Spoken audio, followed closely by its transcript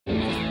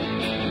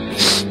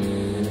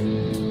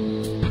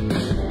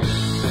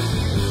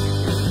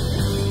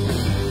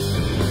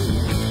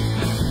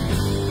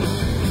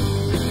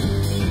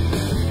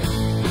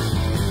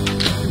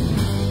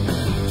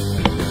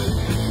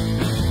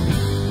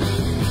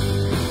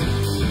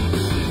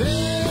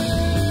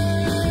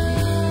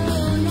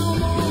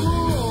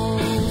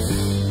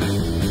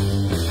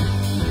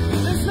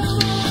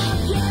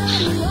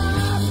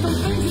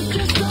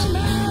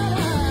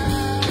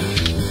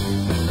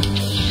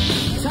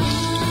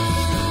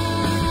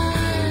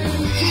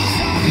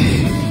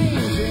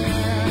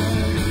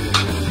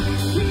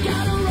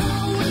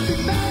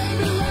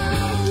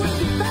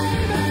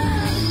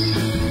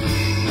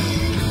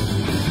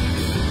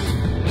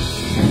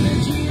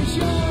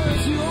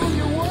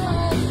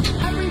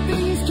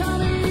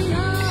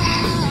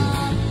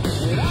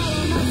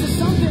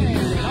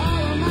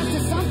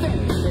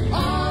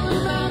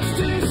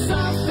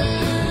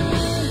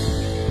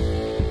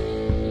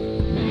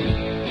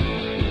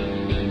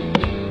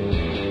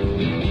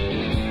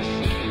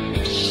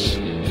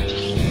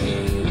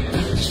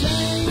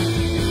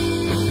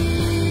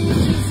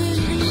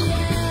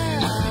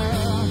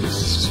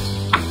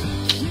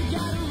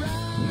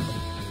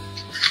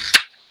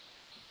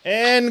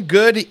And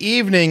good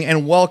evening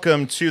and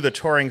welcome to the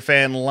Touring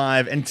Fan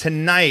Live. And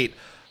tonight,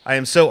 I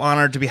am so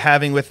honored to be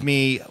having with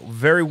me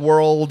very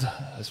world-renowned,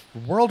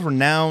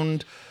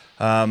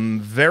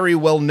 very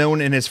well-known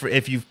in his...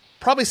 If you've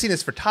probably seen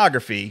his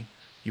photography,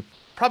 you've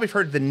probably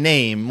heard the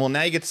name. Well,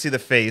 now you get to see the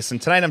face.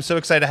 And tonight, I'm so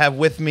excited to have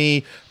with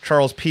me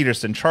Charles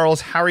Peterson.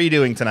 Charles, how are you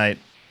doing tonight?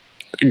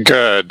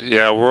 Good.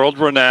 Yeah,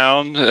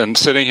 world-renowned and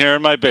sitting here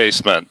in my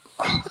basement.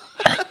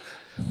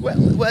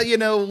 Well, you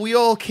know, we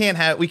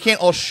can't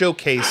all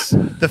showcase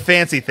the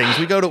fancy things.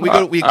 We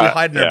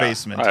hide in our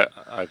basement.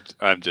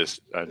 I'm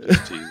just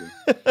teasing.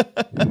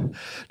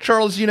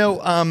 Charles, you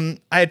know,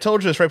 I had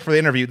told you this right before the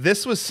interview.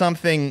 This was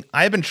something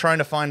I've been trying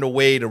to find a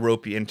way to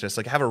rope you into,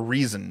 like have a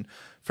reason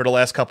for the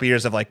last couple of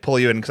years of like pull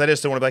you in, because I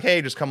just don't want to be like,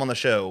 hey, just come on the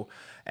show.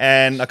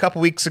 And a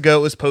couple weeks ago,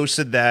 it was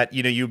posted that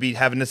you'd be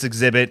having this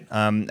exhibit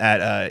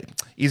at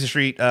Easy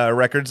Street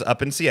Records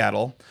up in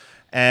Seattle,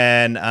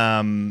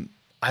 and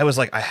I was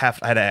like, I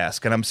had to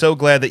ask, and I'm so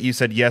glad that you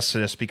said yes to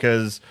this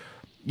because,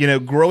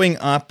 growing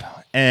up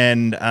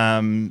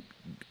and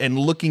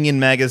looking in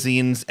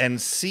magazines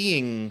and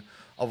seeing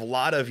a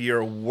lot of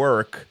your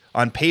work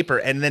on paper,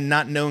 and then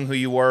not knowing who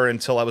you were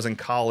until I was in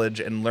college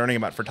and learning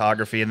about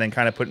photography, and then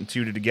kind of putting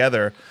two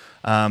together,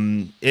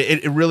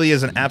 it really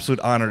is an absolute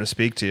honor to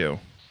speak to you.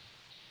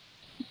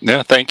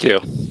 Yeah, thank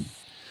you.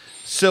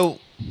 So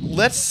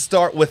let's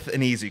start with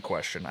an easy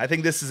question. I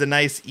think this is a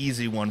nice,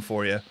 easy one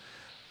for you.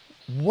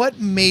 What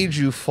made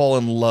you fall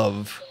in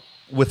love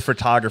with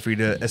photography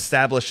to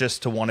establish this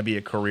to want to be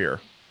a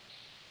career?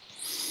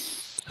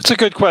 That's a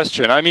good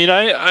question. I mean,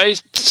 I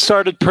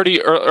started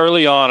pretty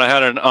early on. I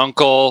had an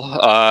uncle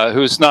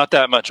who's not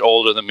that much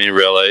older than me,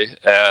 really,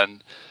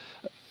 and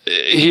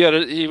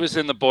he was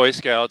in the Boy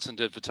Scouts and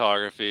did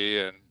photography,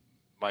 and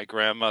my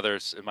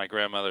grandmother's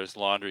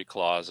laundry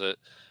closet.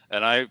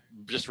 And I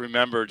just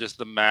remember just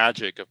the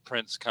magic of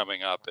prints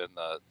coming up in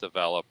the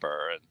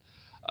developer. And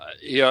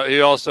he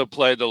also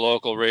played the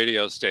local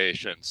radio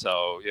station,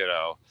 so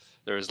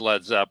there was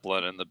Led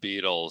Zeppelin and the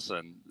Beatles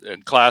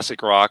and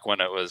classic rock when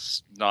it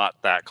was not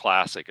that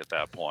classic at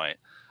that point.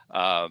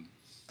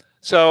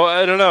 So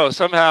I don't know,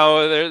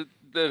 somehow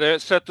they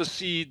set the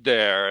seed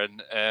there,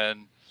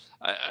 and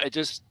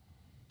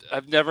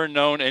I've never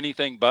known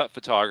anything but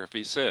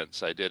photography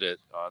since. I did it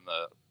on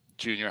the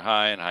junior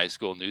high and high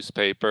school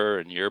newspaper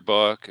and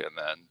yearbook, and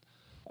then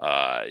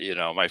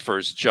my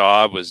first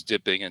job was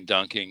dipping and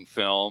dunking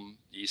film,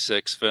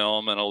 E6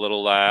 film in a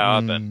little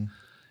lab. And,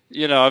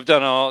 I've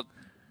done all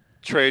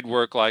trade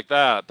work like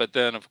that. But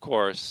then, of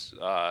course,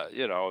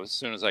 as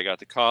soon as I got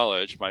to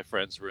college, my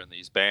friends were in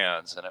these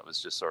bands, and it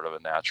was just sort of a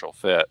natural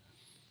fit.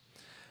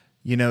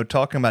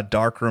 Talking about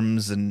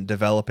darkrooms and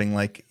developing,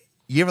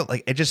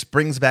 it just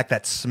brings back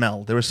that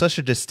smell. There was such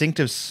a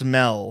distinctive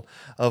smell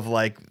of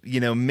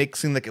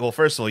mixing well,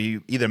 first of all,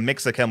 you either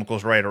mix the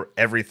chemicals right or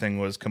everything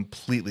was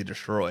completely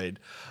destroyed.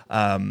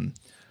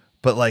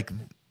 But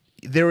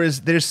there's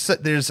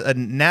a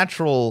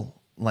natural,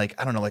 I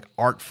don't know,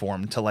 art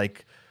form to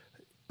like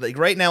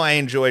right now I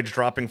enjoy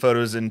dropping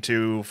photos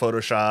into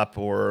Photoshop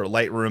or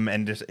Lightroom,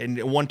 and just in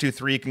 1, 2,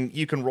 3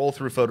 you can roll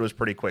through photos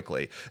pretty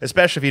quickly,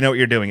 especially if you know what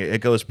you're doing.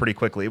 It goes pretty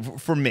quickly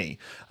for me.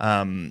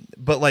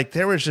 But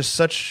there was just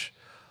such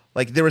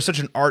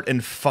an art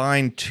and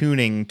fine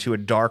tuning to a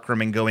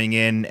darkroom and going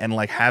in and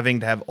having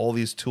to have all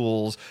these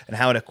tools and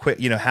how to quit,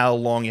 how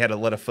long you had to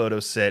let a photo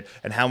sit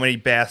and how many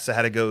baths it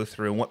had to go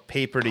through and what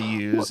paper to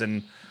use.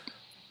 And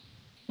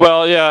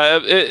well, yeah,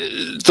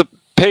 the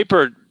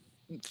paper,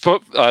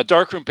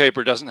 darkroom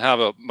paper doesn't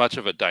have much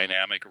of a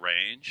dynamic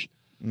range.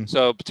 Mm-hmm.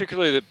 So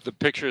particularly the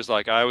pictures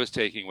like I was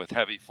taking with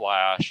heavy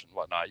flash and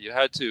whatnot, you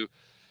had to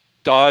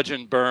dodge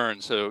and burn.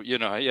 So, you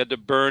had to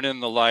burn in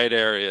the light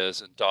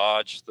areas and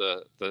dodge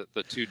the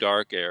too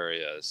dark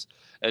areas.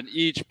 And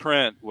each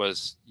print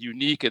was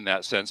unique in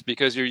that sense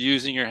because you're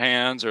using your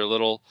hands or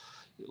little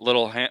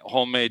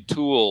homemade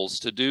tools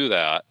to do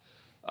that.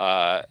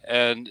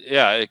 And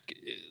yeah,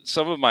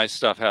 some of my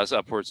stuff has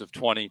upwards of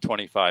 20,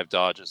 25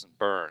 dodges and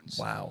burns.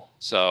 Wow.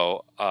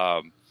 So,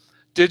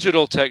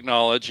 digital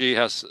technology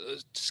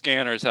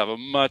scanners have a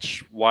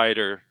much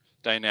wider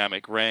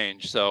dynamic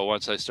range. So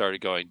once I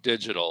started going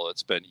digital,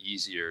 it's been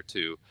easier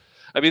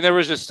there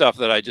was just stuff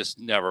that I just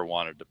never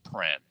wanted to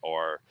print,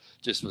 or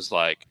just was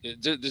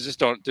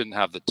didn't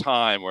have the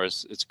time.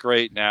 Whereas it's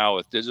great now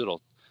with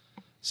digital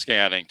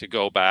scanning to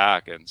go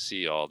back and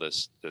see all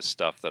this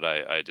stuff that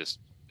I just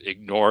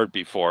ignored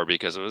before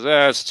because it was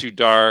it's too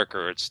dark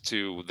or it's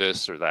too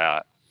this or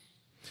that.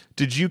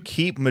 Did you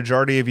keep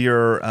majority of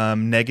your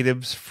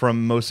negatives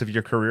from most of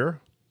your career?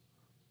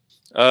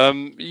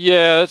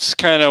 Yeah, that's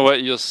kind of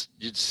what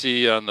you'd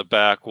see on the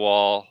back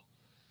wall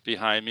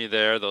behind me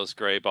there, those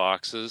gray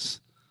boxes.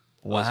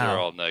 Wow. Those are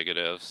all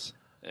negatives.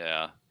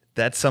 Yeah.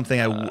 That's something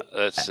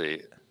let's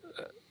see.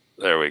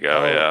 There we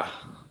go. Oh. Yeah.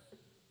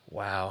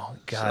 Wow.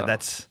 God,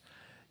 that's,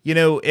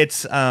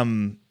 it's,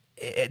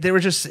 there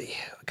was just,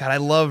 God, I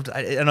loved,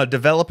 I don't know,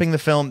 developing the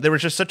film. There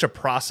was just such a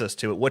process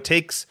to it. What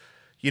takes,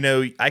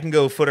 I can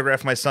go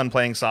photograph my son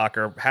playing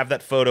soccer, have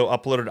that photo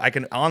uploaded. I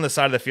can, on the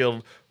side of the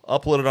field,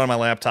 upload it on my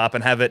laptop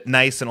and have it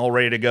nice and all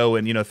ready to go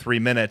in 3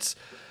 minutes.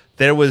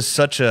 There was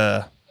such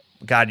a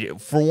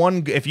for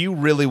one, if you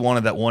really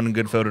wanted that one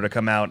good photo to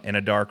come out in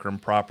a darkroom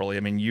properly, I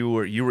mean, you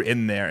were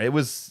in there.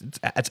 It's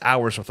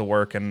hours worth of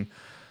work, and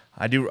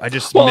I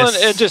just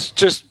miss. And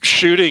just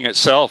shooting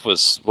itself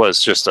was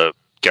just a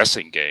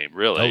guessing game,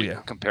 really. Oh,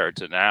 yeah. Compared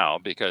to now,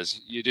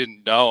 because you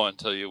didn't know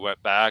until you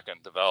went back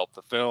and developed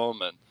the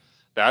film, and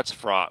that's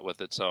fraught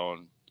with its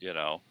own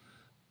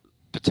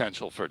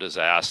potential for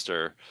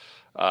disaster.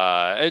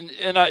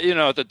 And I,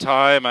 at the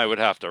time, I would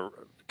have to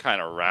kind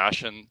of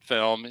ration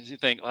film. You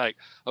think like,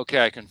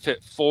 okay, I can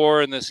fit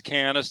 4 in this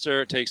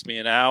canister. It takes me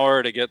an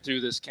hour to get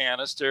through this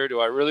canister. Do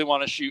I really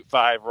want to shoot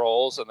 5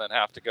 rolls and then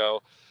have to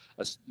go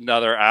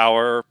another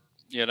hour,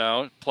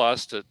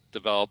 plus to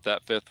develop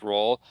that 5th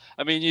roll?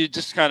 I mean, you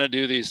just kind of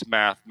do these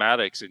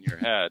mathematics in your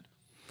head.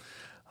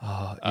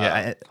 Oh,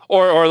 yeah.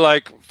 Or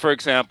like, for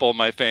example,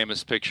 my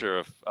famous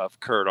picture of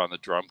Kurt on the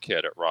drum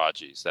kit at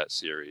Raji's, that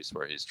series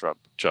where he's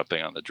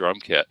jumping on the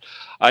drum kit.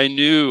 I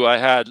knew I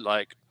had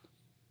like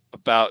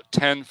about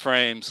 10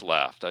 frames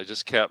left. I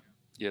just kept,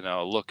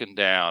 looking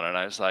down, and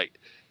I was like,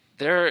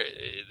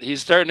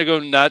 he's starting to go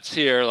nuts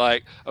here.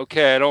 Like,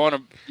 okay, I don't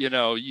want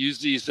to, use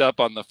these up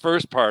on the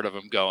first part of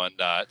him going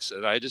nuts.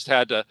 And I just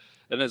had to,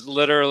 and it's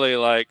literally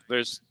like,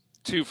 there's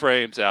 2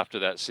 frames after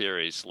that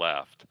series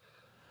left.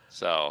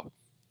 So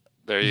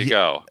there you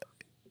go.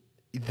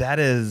 That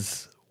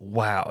is,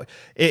 wow.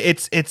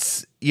 It's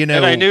And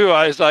I knew,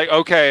 I was like,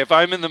 okay, if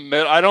I'm in the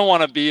middle, I don't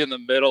want to be in the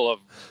middle of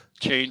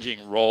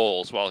changing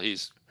roles while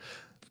he's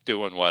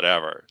doing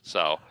whatever.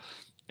 So,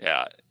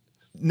 yeah.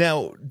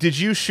 Now, did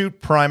you shoot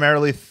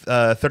primarily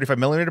 35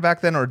 millimeter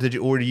back then, or did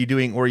you you have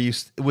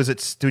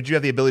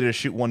the ability to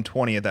shoot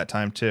 120 at that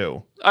time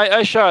too?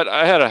 I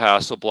had a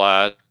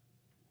Hasselblad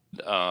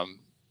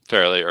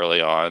fairly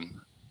early on,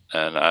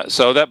 and I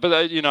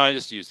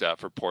just used that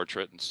for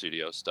portrait and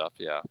studio stuff.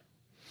 Yeah.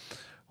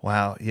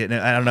 Wow. Yeah.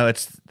 I don't know.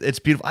 It's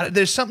beautiful.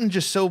 There's something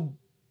just so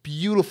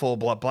beautiful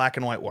about black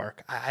and white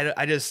work. I don't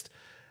know.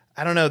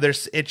 I don't know.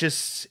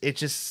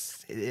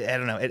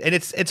 And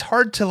it's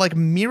hard to like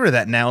mirror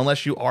that now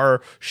unless you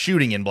are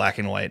shooting in black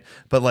and white.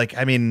 But like,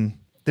 I mean,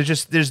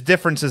 there's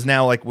differences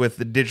now, like with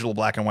the digital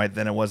black and white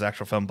than it was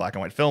actual film black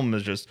and white. Film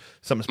is just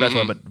something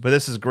special, but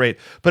this is great.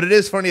 But it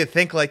is funny to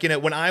think like,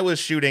 when I was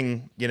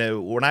shooting,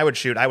 when I would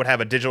shoot, I would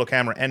have a digital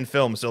camera and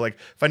film. So like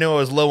if I knew I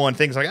was low on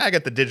things, like I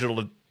got the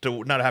digital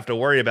to not have to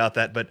worry about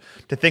that. But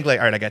to think like,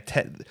 all right, I got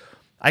 10,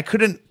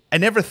 I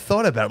never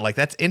thought about it. Like,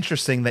 that's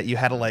interesting that you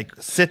had to like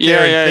sit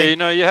there.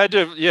 And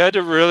think. You had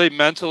to really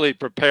mentally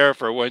prepare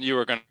for when you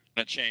were going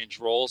to change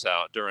roles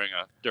out during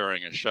a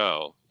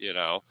show,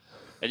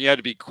 and you had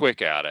to be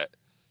quick at it.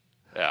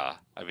 Yeah,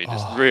 I mean,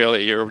 just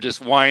really, you're just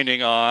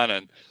winding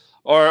on,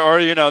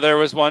 or there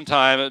was one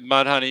time at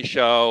Mudhoney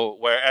show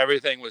where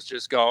everything was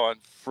just going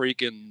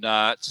freaking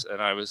nuts,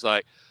 and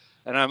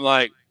I'm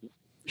like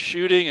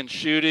shooting, and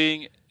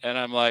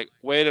I'm like,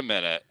 wait a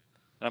minute,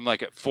 and I'm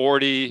like at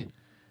 40.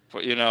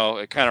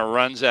 It kind of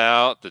runs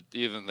out,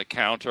 even the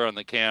counter on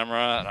the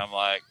camera, and I'm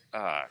like,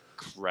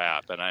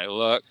 crap. And I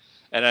look,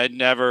 and I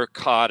never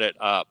caught it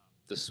up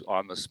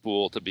on the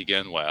spool to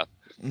begin with.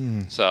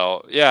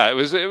 So yeah, it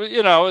was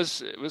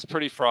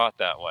pretty fraught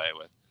that way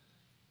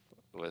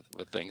with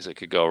things that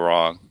could go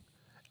wrong.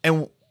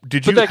 And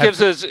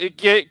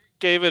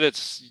gave it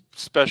its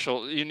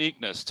special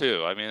uniqueness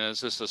too. I mean,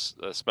 it's just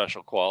a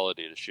special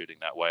quality to shooting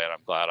that way, and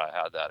I'm glad I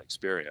had that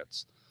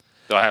experience.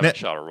 Though I haven't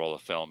shot a roll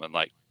of film in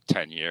like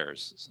 10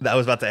 years. I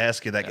was about to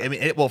ask you that. Yeah. I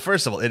mean,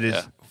 first of all,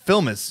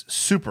 film is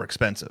super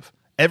expensive.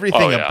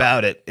 Everything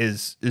about it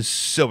is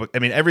so. I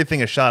mean, everything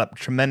is shot up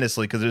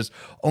tremendously because there's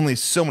only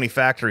so many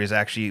factories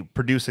actually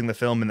producing the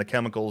film and the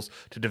chemicals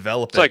to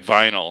develop it. It's like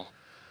vinyl.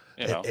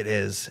 It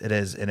is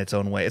in its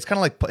own way. It's kind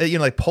of like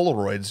like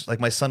Polaroids. Like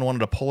my son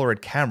wanted a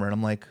Polaroid camera, and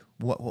I'm like,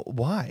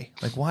 why?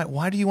 Like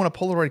why do you want a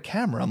Polaroid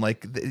camera? I'm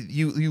like,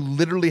 you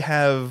literally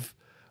have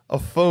a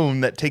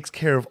phone that takes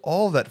care of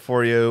all that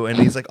for you. And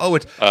he's like, oh,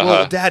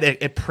 well, Dad,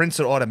 it prints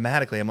it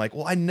automatically. I'm like,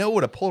 well, I know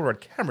what a Polaroid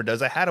camera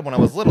does. I had it when I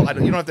was little. You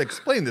don't have to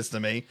explain this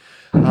to me.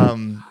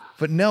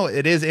 But no,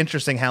 it is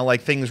interesting how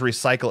like things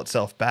recycle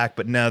itself back.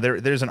 But no, I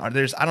don't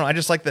know. I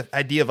just like the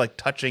idea of like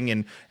touching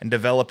and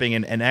developing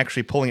and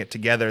actually pulling it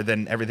together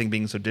than everything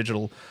being so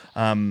digital.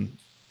 But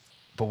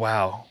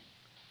wow.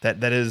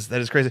 That is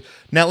crazy.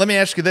 Now, let me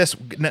ask you this.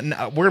 We're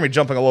going to be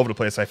jumping all over the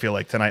place, I feel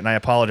like, tonight, and I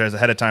apologize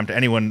ahead of time to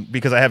anyone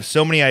because I have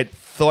so many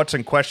thoughts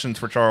and questions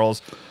for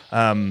Charles.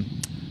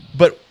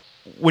 But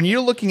when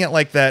you're looking at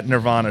like that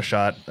Nirvana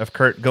shot of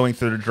Kurt going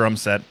through the drum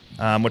set,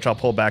 which I'll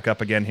pull back up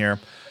again here,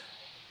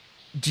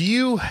 do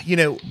you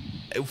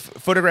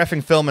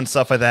photographing film and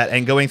stuff like that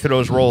and going through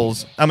those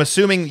roles, I'm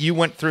assuming you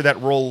went through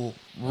that role,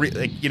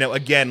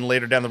 again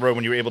later down the road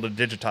when you were able to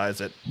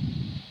digitize it.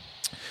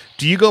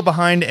 Do you go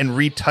behind and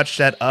retouch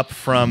that up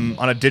on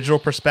a digital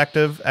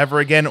perspective ever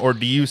again, or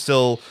do you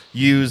still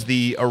use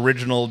the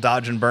original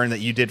dodge and burn that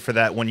you did for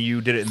that when you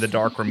did it in the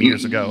darkroom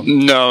years ago?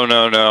 No.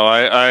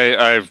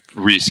 I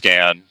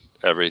rescan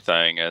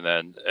everything,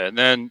 and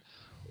then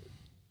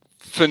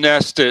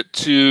finessed it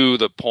to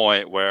the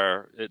point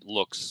where it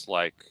looks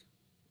like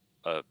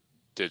a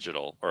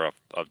digital or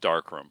a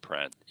darkroom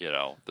print,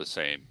 the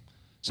same.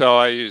 So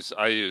I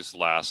use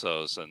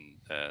lassos um,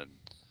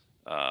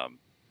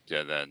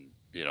 and then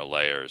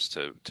layers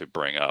to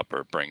bring up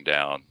or bring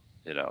down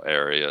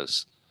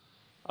areas.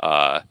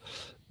 Uh,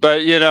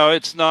 but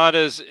it's not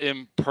as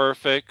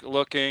imperfect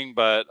looking,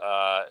 but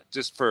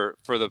just for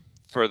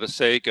the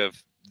sake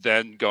of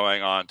then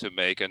going on to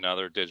make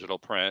another digital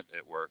print,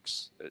 it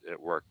works. It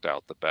worked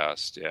out the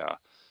best. Yeah,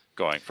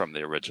 going from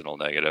the original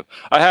negative.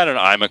 I had an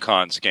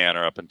Imacon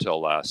scanner up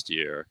until last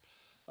year,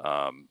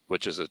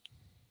 which is a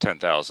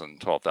 $10,000,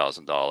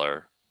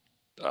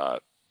 $12,000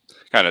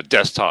 kind of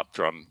desktop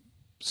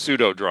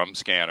pseudo drum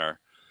scanner,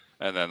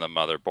 and then the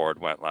motherboard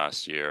went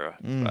last year.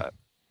 But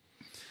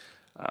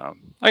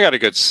I got a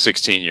good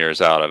 16 years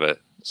out of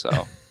it.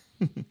 So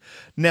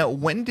now,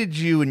 when did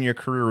you in your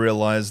career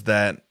realize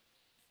that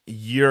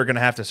you're going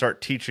to have to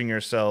start teaching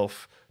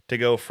yourself to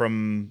go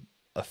from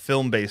a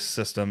film-based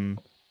system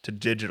to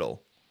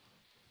digital?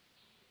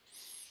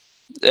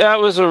 Yeah,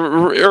 it was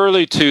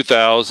early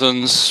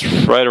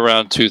 2000s, right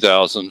around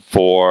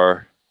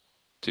 2004,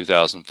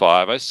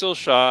 2005. I still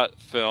shot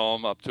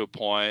film up to a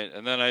point,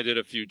 and then I did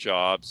a few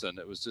jobs, and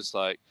it was just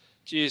like,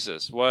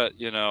 Jesus, what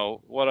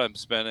I'm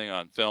spending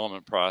on film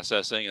and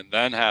processing, and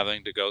then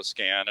having to go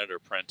scan it or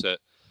print it.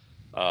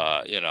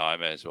 I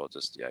may as well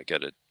just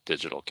get a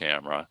digital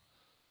camera.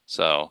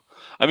 So,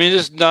 I mean,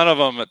 just none of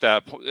them at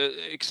that point,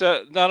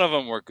 except none of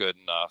them were good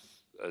enough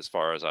as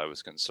far as I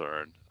was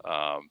concerned.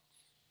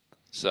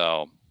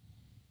 So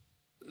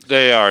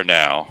they are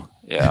now.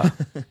 Yeah.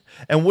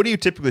 And what do you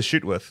typically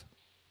shoot with?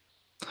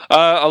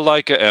 I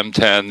like a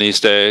M10 these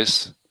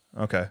days.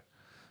 Okay.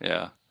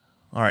 Yeah.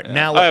 All right. Yeah.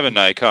 Now I have a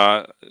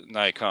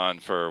Nikon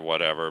for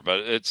whatever, but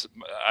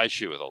I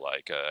shoot with a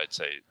Leica. I'd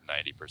say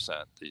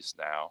 90% these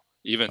now.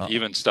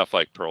 Even stuff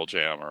like Pearl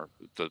Jam or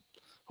the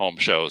home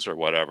shows or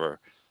whatever,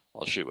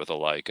 I'll shoot with a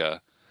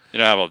Leica. I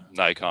have a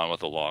Nikon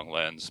with a long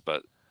lens,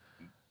 but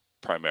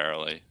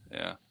primarily,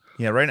 yeah.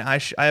 Yeah, right now I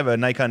have a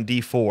Nikon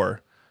D4,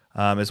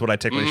 is what I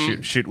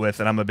typically shoot with,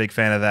 and I'm a big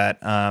fan of that.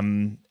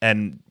 And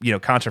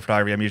concert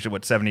photography, I'm usually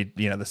 70,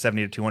 the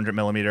 70 to 200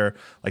 millimeter,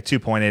 like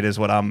 2.8 is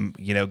what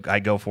I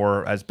go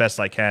for as best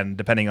I can,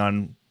 depending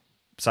on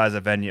size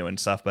of venue and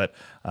stuff. But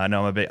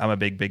no, I'm a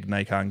big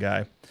Nikon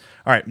guy.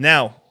 All right,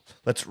 now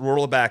let's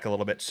roll it back a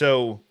little bit.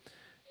 So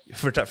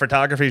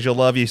photography is your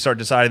love. You start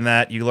deciding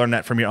that. You learn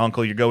that from your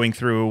uncle. You're going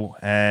through,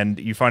 and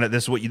you find out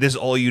this is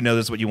all you know.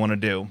 This is what you want to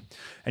do.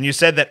 And you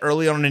said that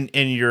early on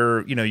in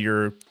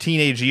your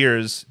teenage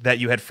years that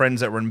you had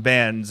friends that were in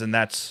bands, and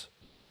that's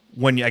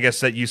when I guess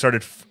that you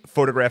started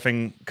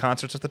photographing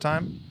concerts at the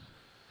time.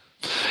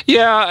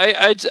 Yeah,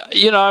 I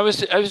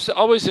was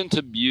always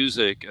into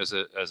music as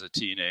a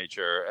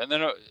teenager, and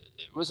then it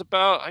was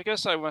about, I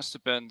guess I must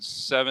have been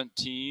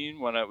 17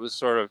 when it was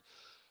sort of,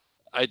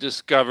 I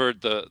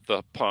discovered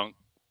the punk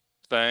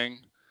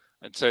thing.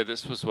 I'd say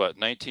this was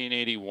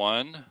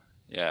 1981?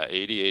 Yeah,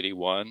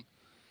 81.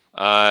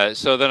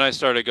 So then I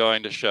started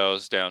going to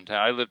shows downtown.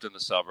 I lived in the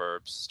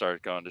suburbs,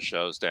 started going to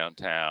shows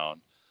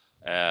downtown.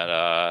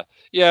 And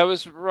it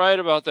was right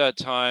about that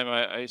time.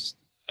 I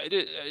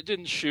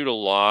didn't shoot a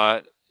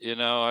lot.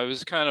 I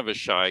was kind of a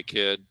shy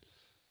kid,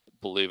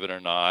 believe it or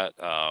not.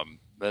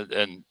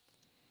 And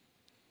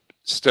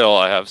still,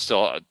 I have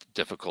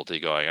difficulty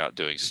going out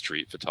doing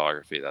street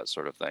photography, that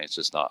sort of thing. It's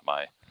just not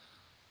my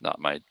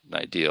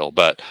deal.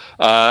 But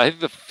I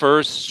think the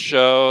first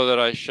show that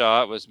I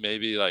shot was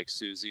maybe like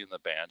Susie and the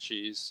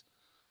Banshees.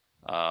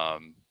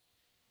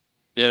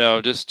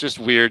 Just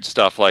weird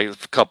stuff, like a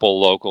couple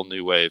local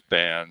new wave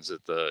bands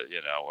at the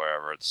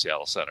wherever at the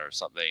Seattle Center or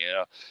something.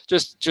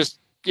 Just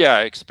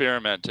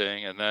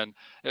experimenting. And then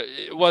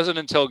it wasn't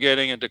until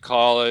getting into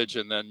college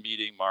and then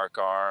meeting Mark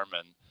Arm,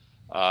 and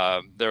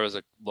there was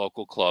a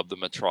local club, the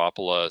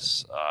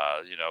Metropolis,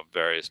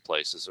 various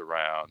places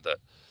around that.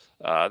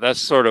 That's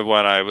sort of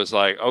when I was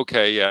like,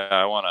 okay, yeah,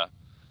 I want to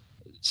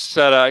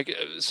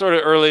sort of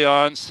early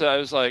on. So I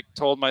was like,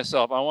 told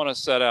myself, I want to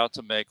set out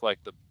to make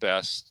like the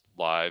best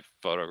live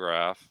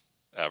photograph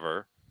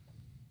ever.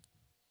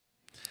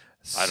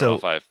 I don't know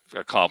if I've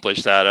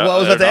accomplished that. Well, I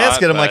was about to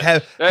ask it. I'm like,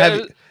 have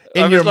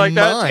in your mind,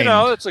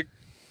 it's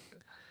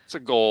a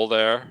goal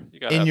there. You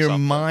gotta in have your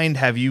something. mind,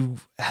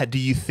 do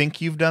you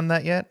think you've done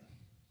that yet?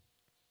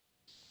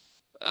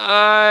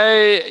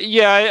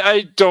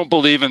 I don't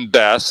believe in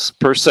bests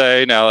per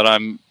se now that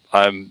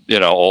I'm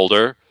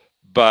older,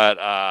 but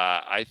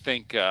I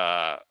think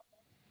I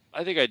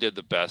did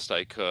the best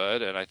I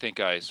could, and I think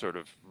I sort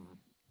of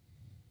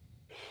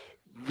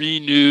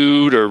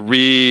renewed or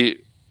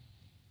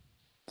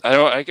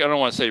I don't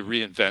want to say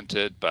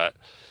reinvented, but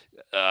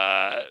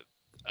I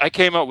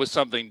came up with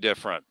something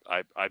different.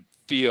 I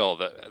feel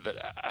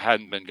that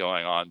hadn't been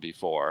going on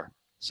before.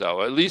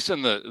 So at least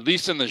in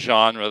the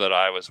genre that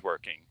I was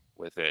working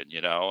within,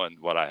 and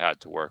what I had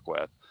to work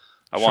with,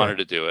 I wanted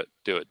to do it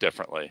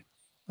differently.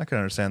 I can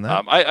understand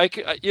that.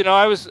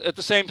 I was at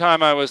the same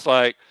time, I was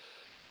like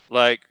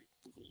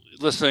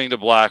listening to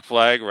Black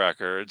Flag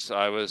records,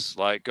 I was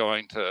like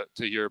going to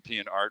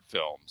European art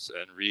films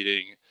and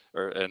reading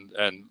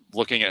and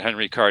looking at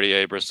Henri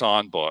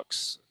Cartier-Bresson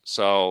books.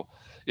 So,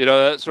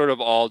 that sort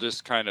of all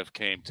just kind of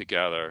came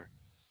together.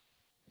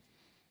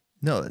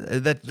 No,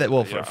 that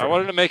well, I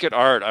wanted to make it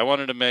art. I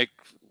wanted to make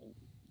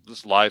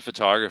this live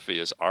photography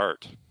as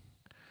art.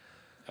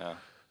 Yeah.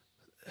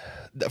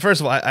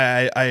 First of all,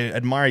 I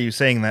admire you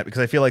saying that,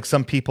 because I feel like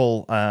some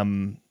people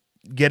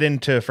get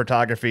into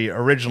photography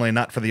originally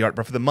not for the art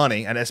but for the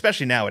money, and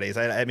especially nowadays.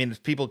 I mean,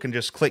 people can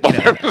just click.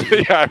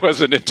 Yeah, I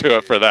wasn't into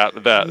it for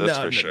that. That's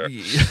for sure.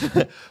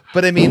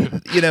 But I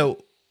mean,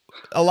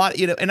 a lot,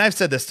 and I've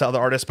said this to other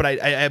artists, but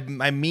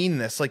I mean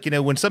this. Like,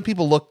 when some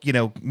people look,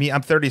 me,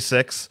 I'm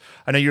 36.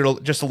 I know you're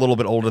just a little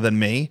bit older than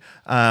me,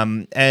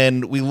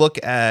 and we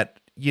look at,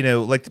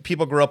 like,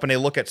 people grow up and they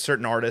look at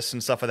certain artists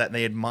and stuff like that, and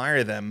they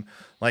admire them.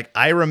 Like,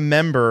 I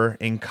remember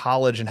in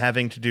college and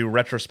having to do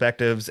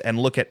retrospectives and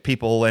look at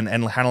people and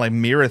kind of like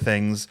mirror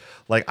things.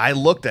 Like, I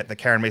looked at the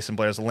Karen Mason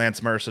Blairs, the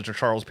Lance Mercers, or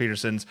Charles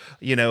Petersons,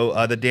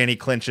 the Danny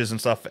Clinches and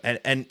stuff,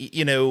 and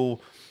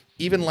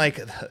even like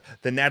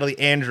the Natalie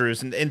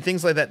Andrews and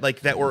things like that,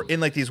 like that were in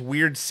like these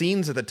weird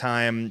scenes at the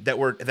time that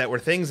were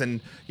things,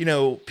 and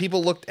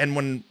people looked, and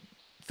when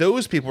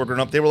those people were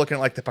growing up, they were looking at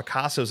like the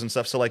Picassos and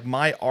stuff. So like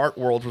my art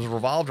world was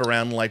revolved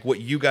around like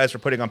what you guys were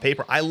putting on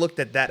paper. I looked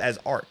at that as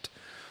art.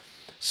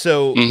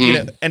 So,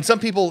 and some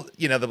people,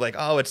 they're like,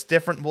 oh, it's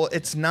different. Well,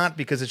 it's not,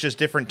 because it's just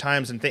different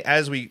times. And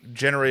as we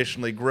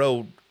generationally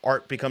grow,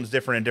 art becomes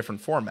different in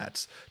different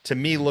formats. To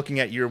me, looking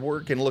at your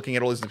work and looking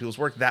at all these people's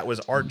work, that was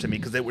art to me,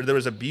 because there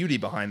was a beauty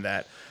behind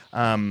that.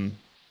 And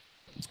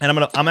I'm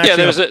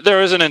actually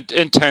there is an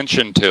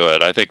intention to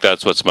it. I think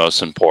that's what's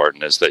most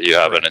important, is that you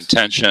have an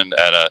intention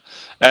and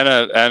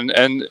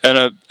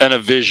a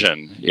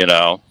vision.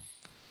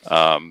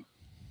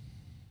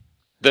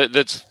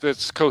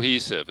 That's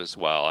cohesive as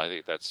well. I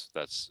think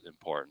that's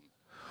important.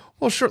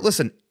 Well, sure.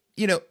 Listen,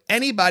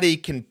 anybody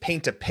can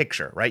paint a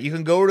picture, right? You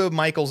can go to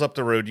Michael's up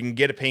the road, you can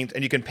get a paint,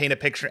 and you can paint a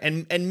picture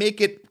and make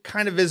it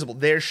kind of visible.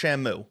 There's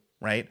Shamu,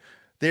 right?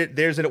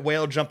 There's a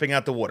whale jumping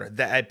out the water.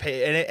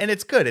 And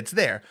it's good. It's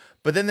there.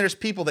 But then there's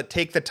people that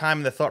take the time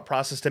and the thought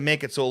process to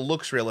make it so it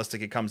looks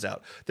realistic. It comes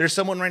out. There's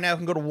someone right now who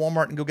can go to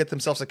Walmart and go get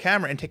themselves a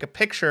camera and take a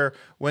picture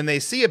when they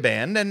see a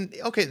band. And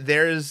okay,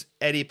 there's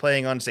Eddie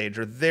playing on stage,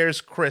 or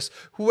there's Chris,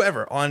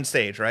 whoever on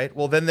stage, right?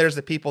 Well, then there's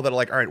the people that are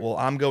like, all right, well,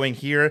 I'm going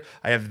here.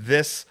 I have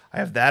this. I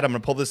have that. I'm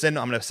going to pull this in.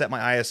 I'm going to set my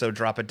ISO,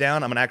 drop it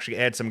down. I'm going to actually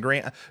add some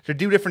grain to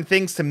do different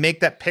things to make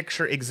that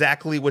picture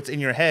exactly what's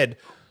in your head.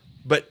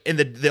 But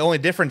the only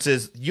difference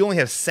is you only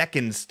have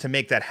seconds to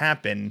make that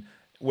happen,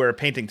 where a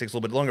painting takes a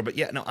little bit longer. But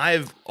yeah, no,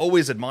 I've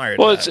always admired.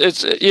 Well,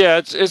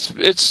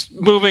 it's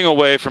moving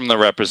away from the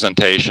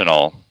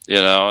representational,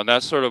 and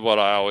that's sort of what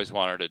I always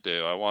wanted to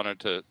do.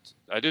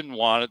 I didn't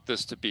want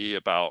this to be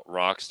about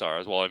rock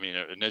stars. Well, I mean,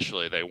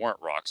 initially they weren't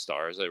rock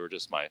stars. They were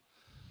just my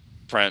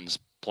friends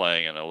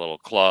playing in a little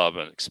club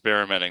and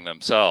experimenting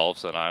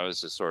themselves, and I was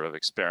just sort of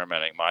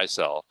experimenting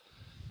myself.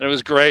 And it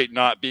was great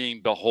not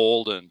being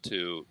beholden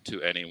to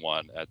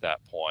anyone at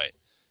that point.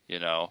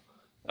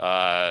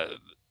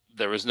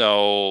 There was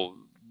no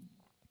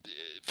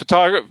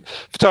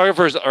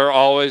photographers are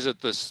always at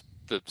the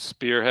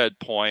spearhead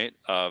point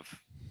of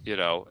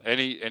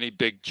any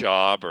big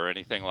job or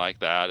anything like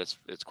that.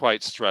 It's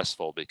quite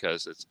stressful,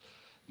 because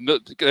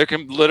there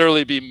can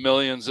literally be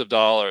millions of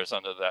dollars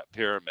under that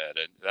pyramid,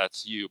 and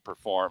that's you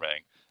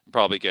performing,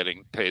 probably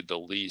getting paid the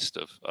least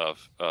of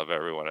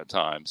everyone at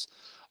times.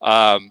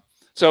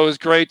 So it was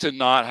great to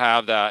not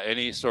have that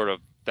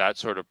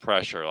sort of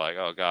pressure, like,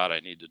 oh God, I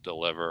need to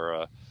deliver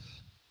a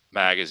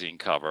magazine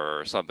cover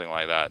or something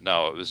like that.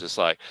 No, it was just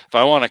like, if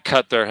I want to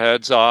cut their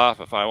heads off,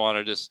 if I want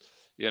to just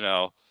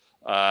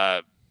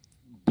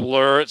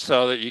blur it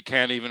so that you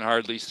can't even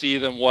hardly see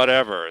them,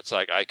 whatever, it's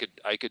like I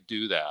could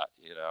do that.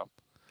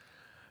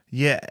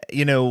 Yeah,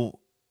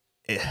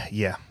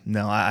 yeah,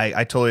 no,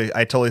 I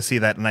totally see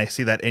that, and I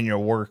see that in your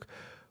work.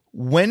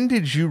 When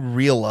did you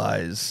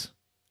realize,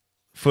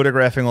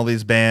 photographing all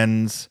these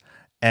bands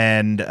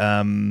and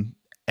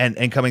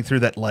coming through,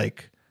 that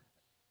like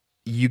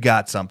you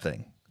got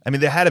something? I mean,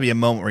 there had to be a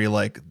moment where you're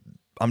like,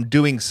 I'm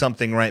doing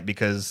something right,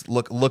 because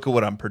look at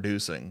what I'm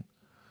producing.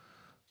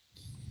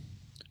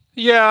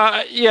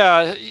 Yeah.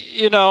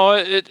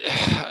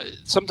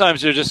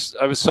 Sometimes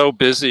I was so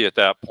busy at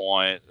that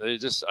point.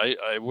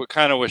 I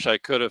kind of wish I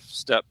could have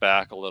stepped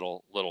back a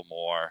little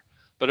more,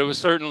 but it was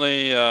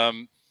certainly,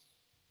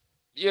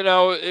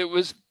 it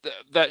was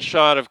that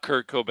shot of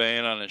Kurt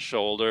Cobain on his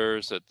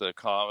shoulders at the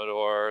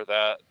Commodore.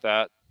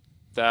 That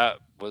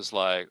was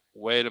like,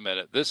 wait a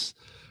minute, this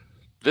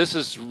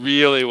is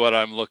really what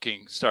I'm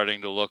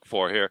starting to look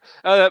for here.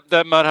 That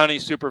Mudhoney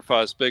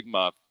Superfuzz Big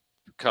Muff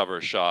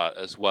cover shot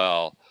as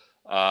well.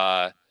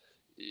 I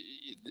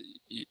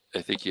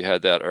think you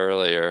had that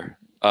earlier.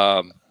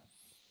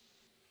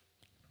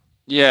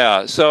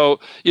 Yeah, so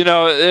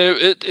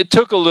it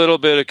took a little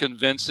bit of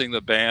convincing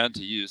the band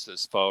to use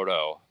this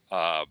photo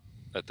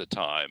at the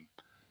time,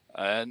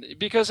 and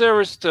because there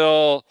were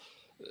still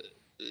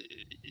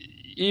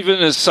even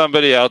as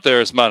somebody out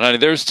there as Mudhoney,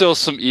 there's still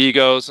some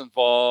egos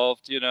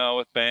involved,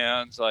 with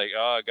bands like,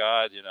 oh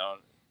God,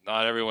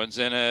 not everyone's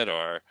in it,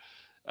 or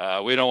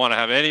we don't want to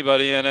have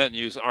anybody in it and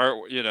use art,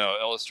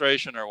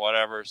 illustration or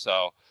whatever.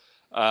 So,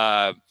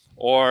 uh,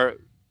 or,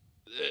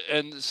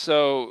 and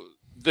so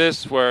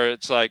this, where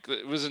it's like,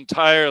 it was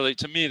entirely,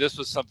 to me, this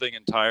was something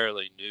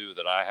entirely new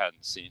that I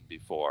hadn't seen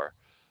before.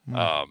 Mm.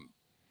 Um,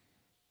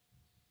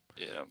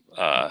 you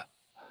know,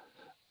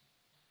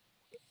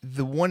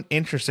 The one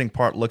interesting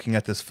part looking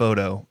at this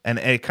photo, and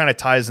it kind of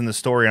ties in the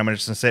story, I'm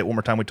just going to say it one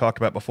more time, we talked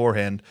about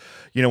beforehand.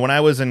 When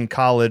I was in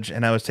college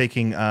and I was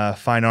taking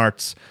fine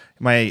arts,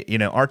 my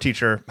art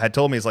teacher had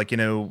told me, he's like,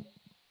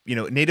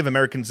 Native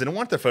Americans didn't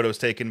want their photos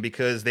taken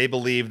because they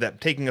believed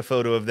that taking a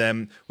photo of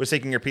them was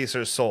taking a piece of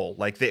their soul,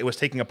 like it was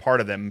taking a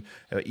part of them,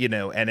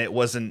 and it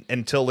wasn't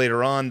until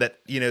later on that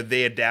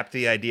they adapt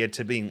the idea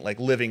to being like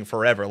living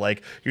forever,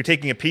 like you're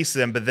taking a piece of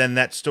them, but then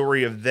that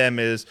story of them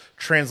is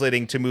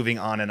translating to moving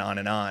on and on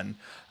and on.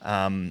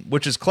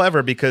 Which is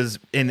clever because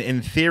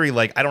in theory,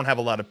 like I don't have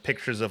a lot of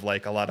pictures of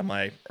like a lot of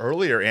my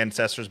earlier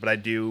ancestors, but I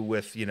do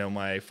with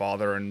my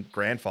father and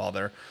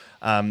grandfather.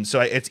 So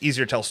it's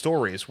easier to tell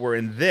stories. Where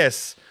in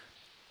this,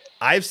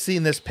 I've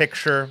seen this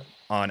picture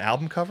on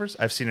album covers.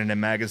 I've seen it in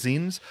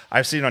magazines.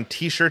 I've seen it on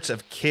T-shirts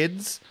of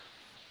kids.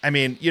 I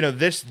mean,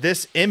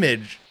 this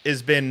image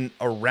has been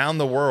around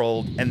the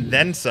world and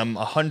then some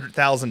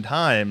 100,000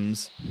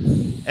 times,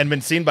 and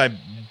been seen by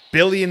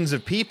billions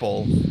of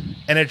people.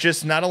 And it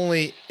just not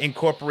only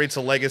incorporates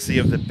a legacy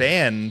of the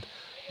band,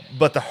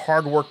 but the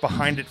hard work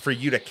behind it for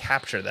you to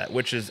capture that,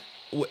 which is,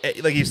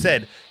 like you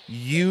said,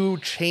 you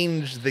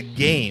changed the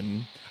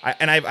game.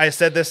 I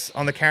said this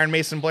on the Karen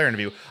Mason Blair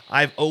interview.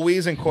 I've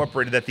always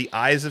incorporated that the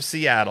eyes of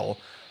Seattle,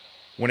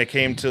 when it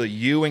came to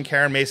you and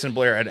Karen Mason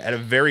Blair at a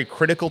very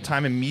critical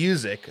time in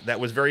music that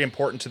was very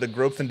important to the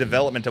growth and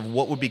development of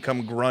what would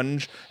become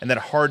grunge and that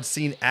hard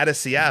scene out of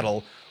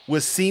Seattle,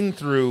 was seen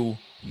through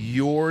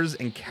yours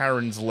and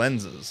Karen's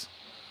lenses.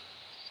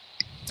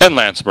 and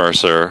Lance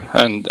Mercer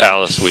and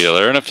Alice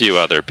Wheeler and a few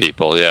other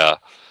people, yeah.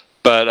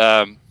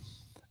 But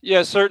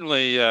yeah,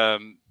 certainly. I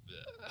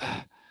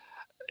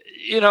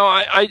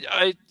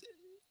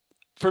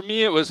for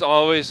me, it was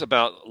always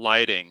about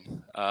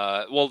lighting.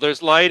 Well,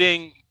 there's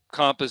lighting,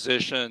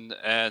 composition,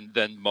 and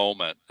then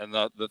moment, and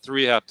the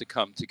three have to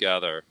come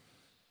together.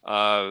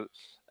 And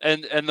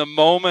the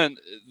moment,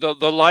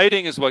 the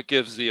lighting is what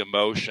gives the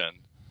emotion,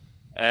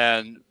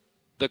 and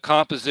the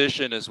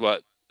composition is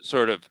what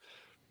sort of,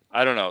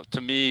 I don't know, to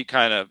me,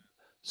 kind of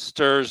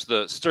stirs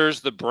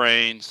the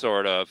brain,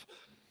 sort of,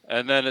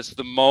 and then it's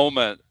the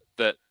moment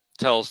that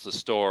tells the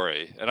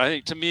story. And I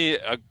think, to me,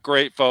 a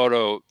great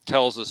photo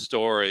tells a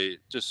story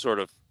just sort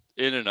of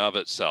in and of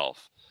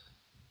itself.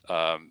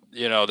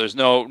 There's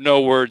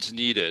no words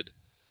needed.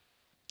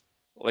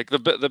 Like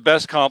the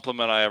best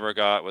compliment I ever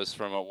got was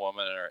from a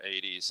woman in her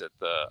 80s at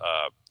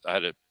I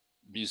had a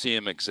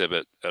museum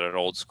exhibit at an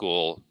old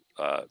school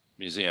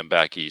museum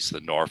back east,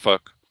 the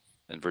Norfolk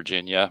in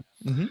Virginia.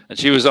 Mm-hmm. And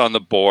she was on the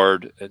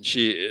board, and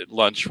she, at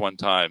lunch one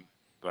time,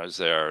 I was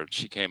there,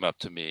 she came up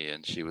to me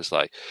and she was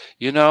like,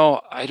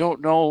 I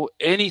don't know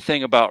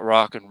anything about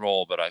rock and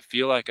roll, but I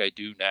feel like I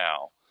do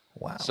now.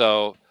 Wow.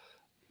 So,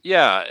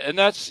 yeah. And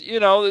that's,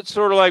 it's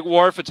sort of like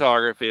war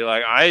photography.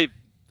 Like, I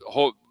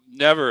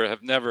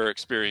have never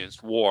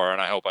experienced war, and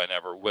I hope I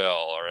never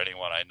will, or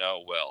anyone I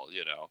know will,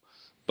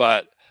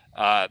 but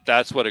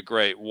that's what a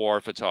great war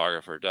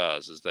photographer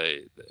does, is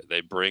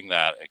they bring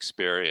that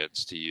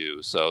experience to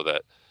you so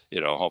that,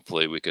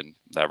 hopefully we can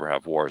never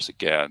have wars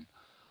again.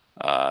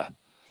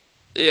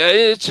 Yeah,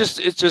 it's just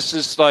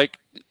this, like,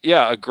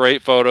 yeah, a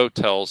great photo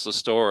tells the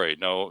story.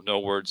 No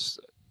words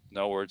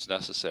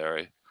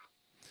necessary.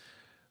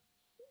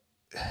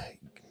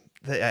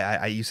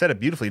 You said it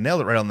beautifully,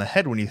 nailed it right on the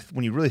head when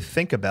you really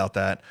think about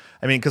that.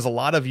 I mean, because a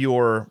lot of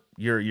your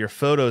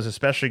photos,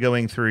 especially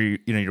going through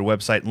your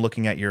website and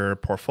looking at your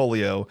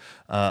portfolio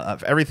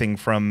of everything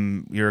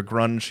from your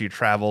grunge, your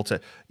travel, to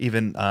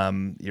even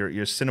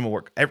your cinema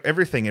work,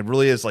 everything. It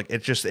really is like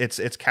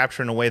it's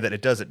captured in a way that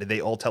it does it. They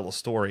all tell a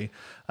story.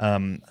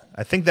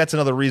 I think that's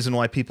another reason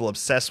why people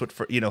obsess with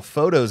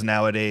photos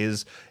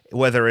nowadays,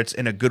 whether it's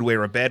in a good way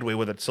or a bad way,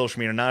 whether it's social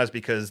media or not, is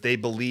because they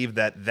believe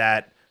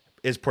that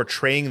is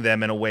portraying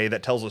them in a way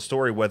that tells a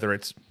story, whether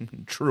it's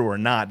true or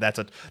not. That's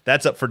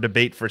up for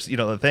debate for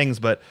the things,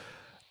 but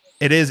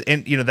it is,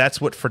 and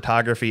that's what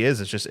photography is.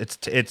 It's just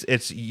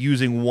it's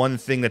using one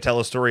thing to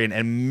tell a story, and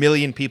a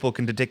million people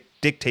can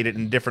dictate it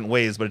in different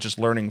ways, but it's just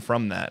learning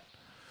from that.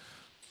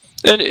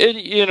 And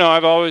I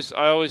always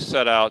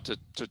set out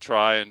to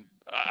try, and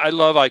I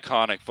love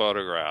iconic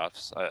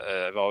photographs.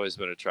 I've always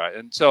been a try,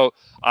 and so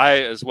I,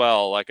 as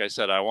well, like I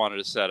said, I wanted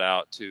to set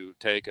out to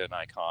take an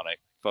iconic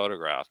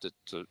photograph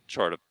to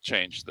sort of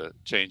change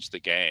the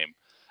game,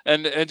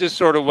 and just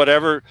sort of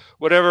whatever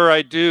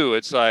I do,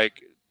 it's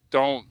like,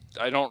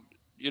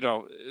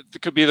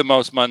 it could be the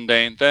most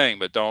mundane thing,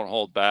 but don't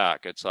hold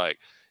back. It's like,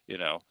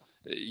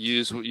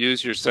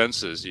 use your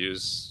senses,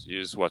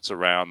 use what's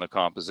around, the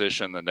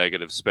composition, the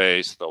negative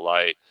space, the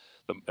light,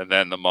 and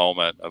then the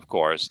moment, of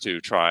course,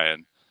 to try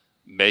and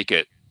make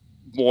it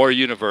more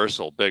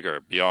universal,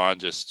 bigger,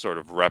 beyond just sort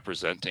of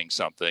representing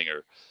something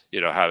or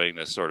having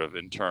this sort of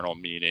internal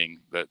meaning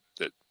that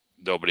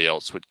nobody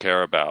else would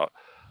care about.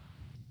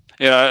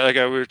 Like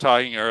we were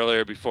talking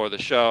earlier before the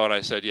show, and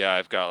I said, yeah,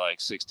 I've got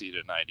like 60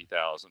 to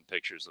 90,000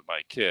 pictures of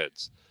my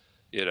kids,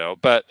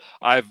 but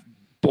I've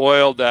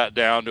boiled that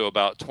down to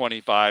about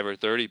 25 or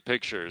 30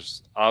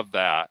 pictures of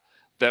that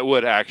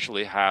would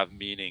actually have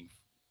meaning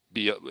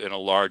be in a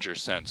larger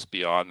sense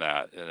beyond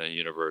that in a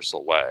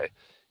universal way,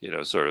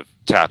 sort of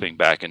tapping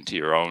back into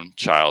your own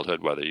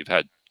childhood, whether you've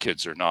had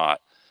kids or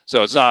not.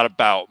 So it's not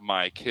about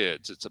my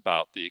kids. It's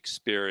about the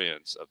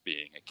experience of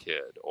being a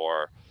kid,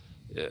 or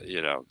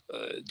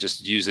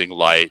just using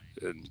light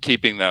and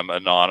keeping them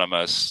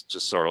anonymous,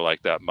 just sort of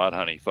like that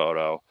Mudhoney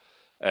photo,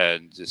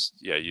 and just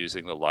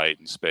using the light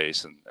and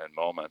space and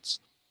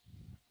moments.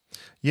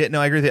 Yeah,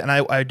 no, I agree with you. And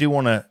I do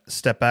want to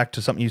step back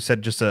to something you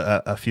said just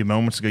a few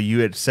moments ago.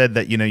 You had said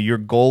that, your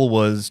goal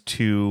was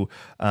to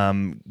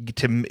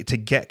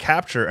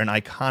capture an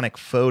iconic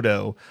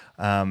photo.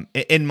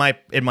 In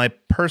my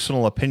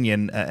personal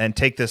opinion, and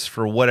take this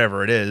for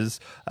whatever it is,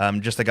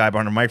 just a guy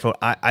behind a microphone,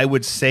 I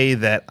would say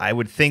that I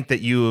would think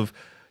that you've,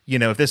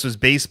 if this was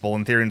baseball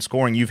in theory and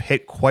scoring, you've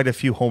hit quite a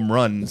few home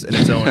runs in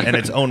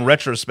its own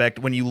retrospect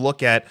when you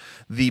look at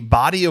the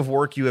body of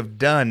work you have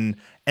done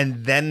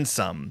and then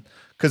some.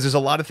 Because there's a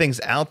lot of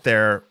things out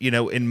there,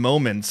 in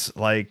moments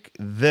like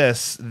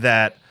this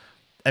that,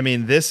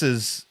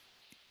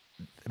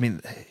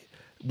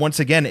 once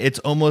again, it's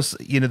almost,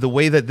 the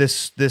way that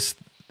this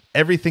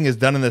everything is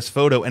done in this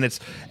photo, and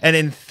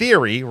in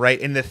theory, right,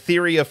 in the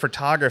theory of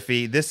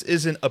photography, this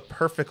isn't a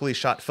perfectly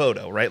shot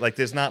photo, right? Like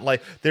there's not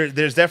like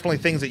there's definitely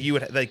things that you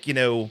would like,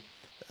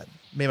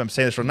 maybe I'm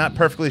saying this wrong, not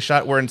perfectly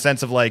shot, where in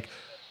sense of like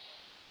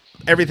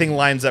everything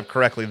lines up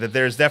correctly, that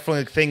there's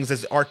definitely things,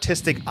 there's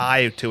artistic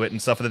eye to it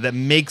and stuff that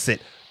makes it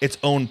its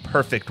own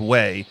perfect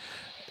way,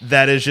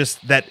 that is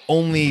just, that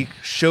only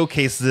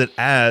showcases it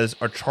as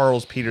a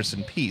Charles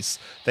Peterson piece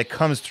that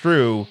comes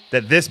through,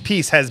 that this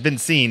piece has been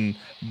seen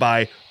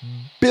by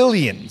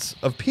billions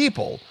of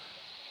people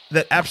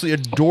that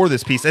absolutely adore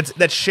this piece,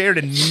 that's shared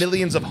in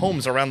millions of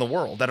homes around the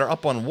world that are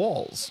up on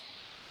walls.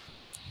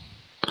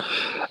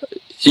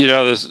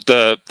 This,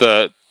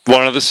 the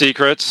one of the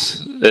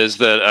secrets is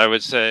that I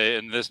would say,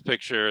 in this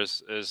picture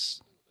is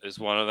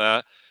one of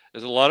that,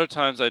 is a lot of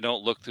times I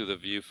don't look through the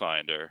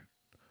viewfinder.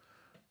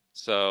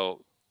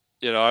 So,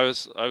 I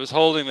was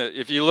holding the,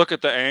 if you look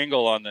at the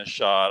angle on this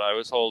shot, I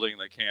was holding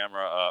the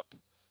camera up,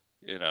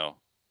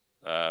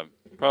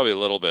 probably a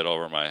little bit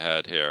over my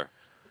head here,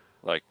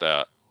 like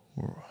that.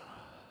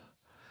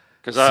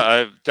 Because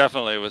I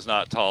definitely was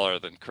not taller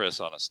than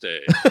Chris on a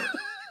stage.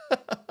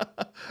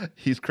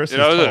 He's Chris.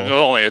 Tall.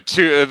 Only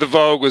the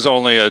Vogue was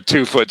only a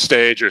 2-foot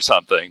stage or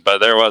something, but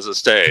there was a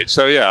stage.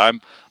 So yeah,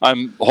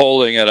 I'm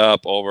holding it up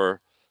over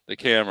the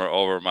camera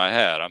over my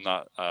head. I'm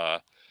not,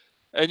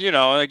 and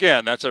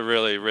again, that's a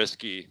really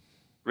risky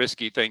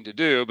thing to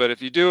do. But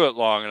if you do it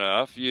long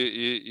enough,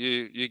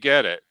 you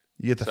get it.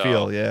 You get the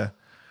feel, yeah.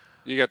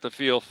 You get the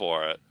feel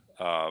for it,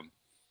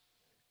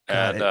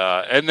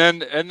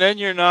 and then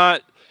you're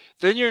not.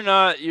 Then you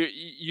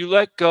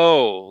let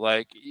go,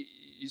 like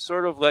you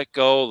sort of let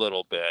go a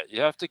little bit.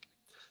 You have to.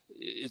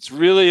 It's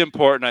really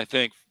important, I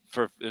think,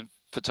 for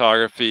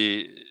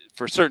photography,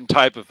 for a certain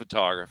type of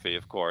photography,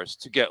 of course,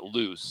 to get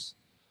loose.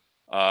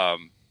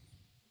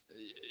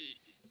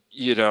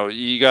 You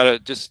gotta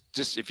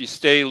just if you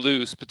stay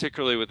loose,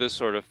 particularly with this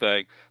sort of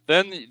thing,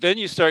 then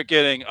you start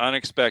getting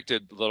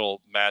unexpected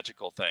little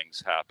magical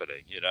things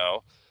happening.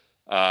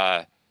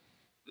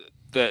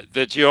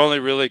 That you only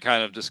really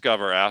kind of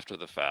discover after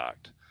the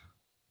fact.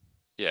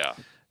 Yeah.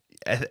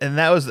 And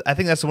I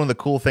think that's one of the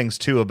cool things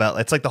too about,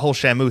 it's like the whole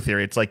Shamu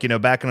theory. It's like,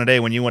 back in the day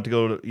when you went to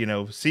go to,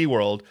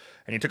 SeaWorld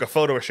and you took a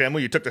photo of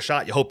Shamu, you took the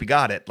shot, you hope you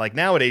got it. Like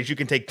nowadays you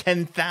can take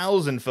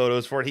 10,000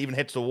 photos before it even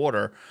hits the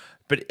water.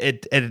 But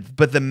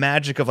but the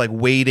magic of like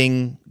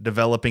waiting,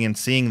 developing, and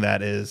seeing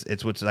that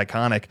it's what's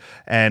iconic.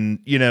 And,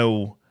 I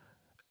don't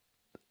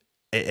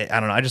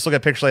know, I just look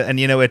at pictures and,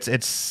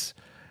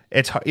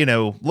 it's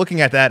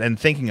looking at that and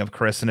thinking of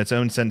Chris in its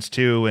own sense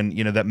too, and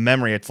that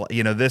memory. It's like,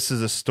 this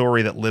is a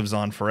story that lives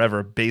on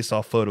forever based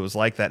off photos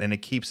like that, and it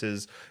keeps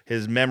his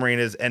memory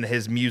and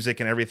his music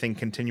and everything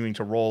continuing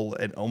to roll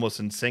and almost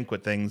in sync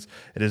with things.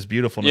 It is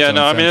beautiful. Yeah,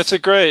 no, I mean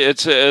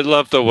I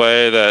love the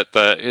way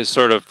that is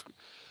sort of,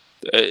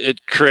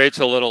 it creates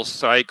a little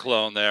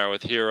cyclone there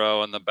with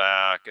Hero in the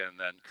back and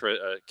then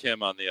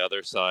Kim on the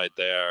other side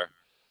there.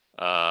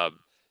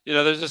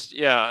 There's just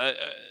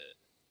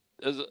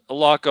there's a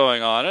lot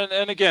going on,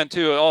 and again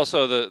too,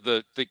 also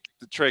the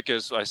trick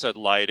is, I said,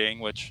 lighting,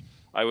 which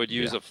I would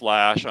use a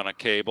flash on a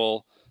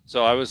cable.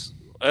 So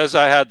as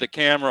I had the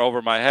camera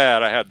over my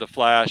head, I had the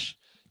flash.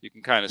 You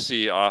can kind of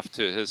see off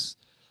to his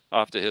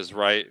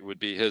right would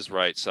be his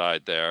right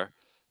side there,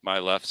 my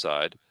left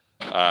side.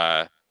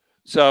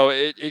 So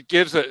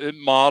it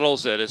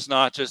models it. It's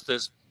not just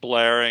this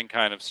blaring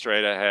kind of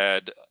straight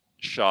ahead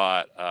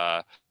shot.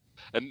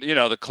 and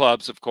the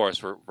clubs, of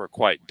course, were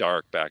quite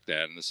dark back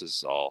then. This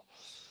is all,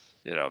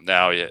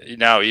 now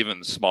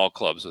even small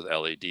clubs with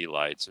LED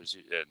lights and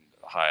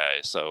high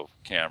ISO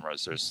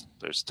cameras,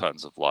 there's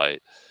tons of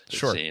light.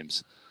 Sure. It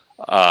seems.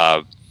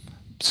 And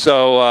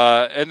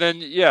then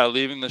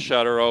leaving the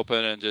shutter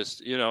open and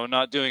just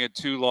not doing it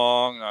too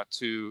long, not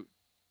too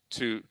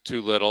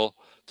little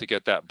to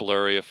get that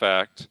blurry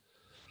effect.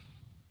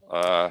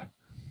 Got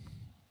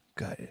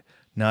it.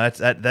 No,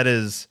 that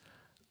is.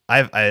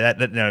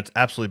 It's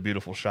absolutely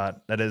beautiful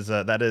shot. That is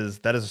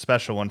a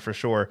special one for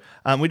sure.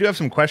 We do have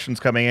some questions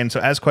coming in, so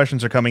as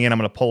questions are coming in, I'm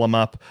going to pull them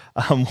up.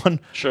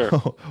 Sure.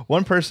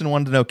 One person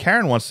wanted to know.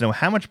 Karen wants to know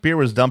how much beer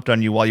was dumped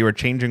on you while you were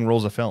changing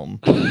rolls of film.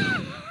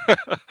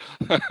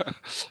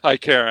 Hi,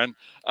 Karen.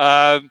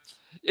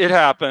 It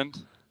happened.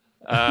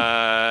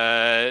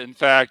 In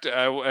fact,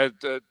 at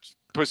the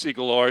Pussy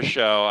Galore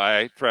show,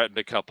 I threatened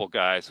a couple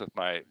guys with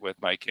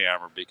my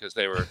camera because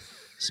they were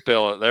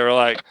spilling. They were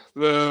like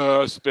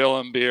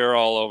spilling beer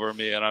all over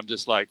me, and I'm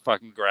just like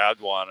fucking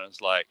grabbed one and it's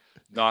like,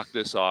 knock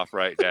this off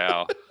right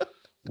now.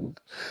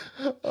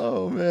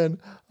 Oh man.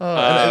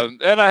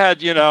 And I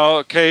had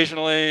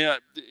occasionally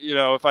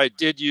if I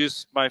did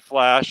use my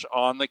flash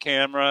on the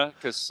camera,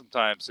 because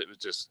sometimes it was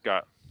just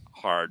got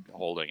hard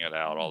holding it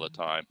out all the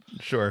time.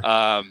 Sure.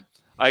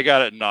 I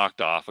got it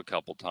knocked off a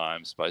couple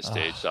times by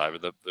stage diver.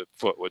 The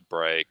foot would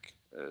break.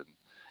 And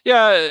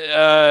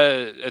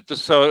at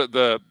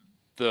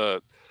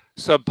the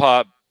Sub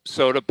Pop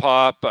Soda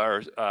Pop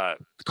or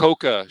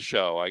Coca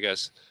show, I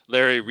guess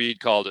Larry Reed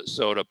called it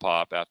Soda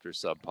Pop after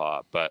Sub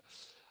Pop, but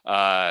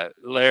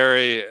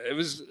Larry, it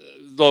was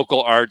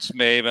local arts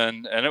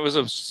maven, and it was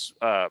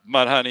a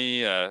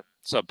Mudhoney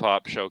Sub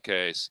Pop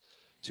showcase.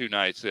 2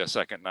 nights. The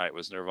second night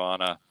was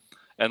Nirvana,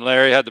 and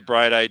Larry had the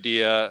bright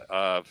idea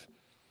of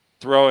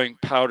throwing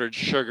powdered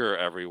sugar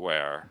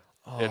everywhere.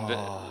 And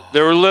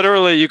there were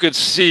literally, you could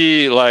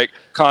see like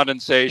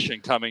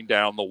condensation coming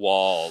down the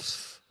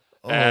walls,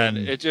 and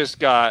it just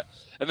got.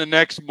 And the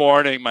next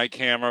morning, my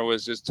camera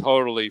was just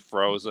totally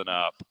frozen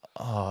up.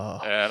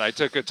 And I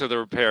took it to the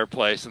repair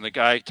place, and the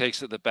guy takes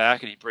it to the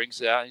back, and he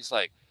brings it out, and he's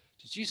like,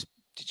 "Did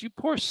you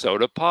pour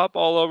soda pop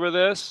all over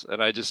this?"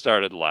 And I just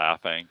started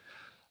laughing.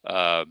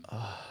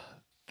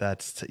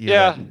 That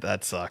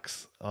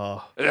sucks.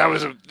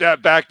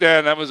 Back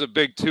then that was a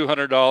big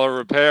 $200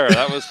 repair.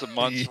 That was the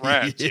month's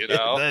rent.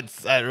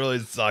 That really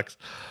sucks,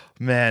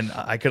 man.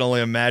 I can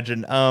only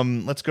imagine.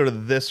 Let's go to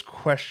this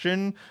question,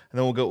 and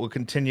then we'll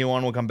continue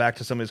on. We'll come back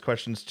to some of these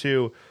questions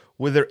too.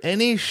 Were there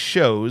any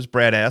shows,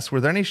 Brad asks,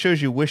 were there any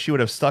shows you wish you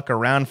would have stuck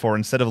around for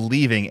instead of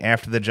leaving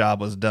after the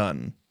job was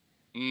done?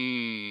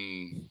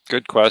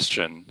 Good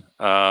question.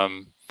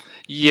 In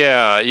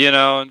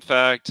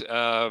fact,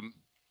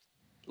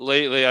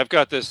 lately I've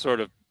got this sort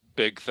of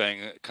big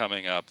thing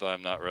coming up that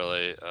I'm not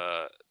really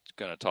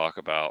going to talk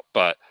about,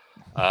 but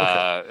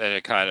and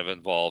it kind of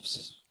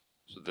involves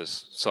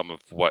some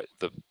of what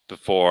the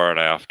before and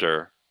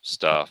after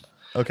stuff.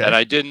 Okay. And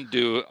I didn't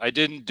do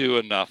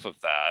enough of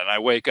that. And I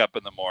wake up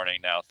in the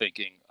morning now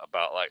thinking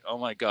about like, oh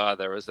my God,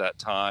 there was that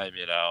time,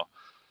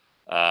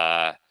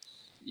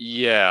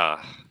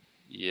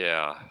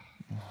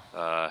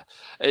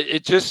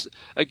 it just,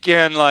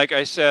 again, like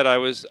I said, I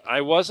was a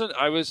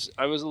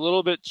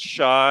little bit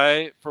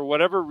shy for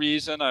whatever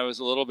reason. I was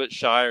a little bit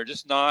shy, or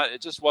just not,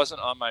 it just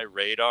wasn't on my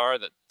radar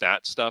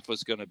that stuff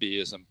was going to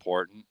be as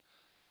important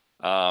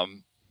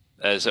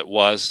as it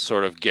was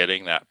sort of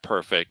getting that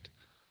perfect,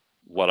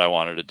 what I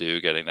wanted to do,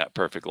 getting that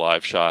perfect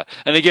live shot.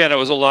 And again, it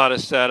was a lot of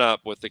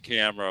setup with the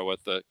camera,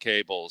 with the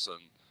cables,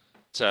 and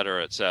et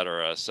cetera, et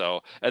cetera.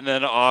 So, and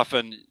then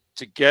often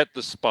to get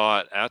the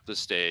spot at the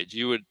stage,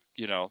 you would,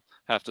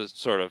 have to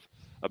sort of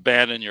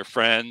abandon your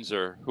friends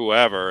or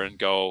whoever and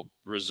go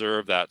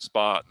reserve that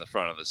spot in the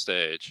front of the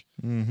stage.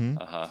 Mm-hmm.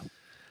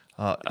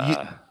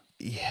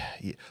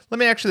 Let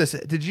me ask you this.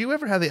 Did you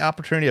ever have the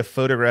opportunity of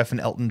photographing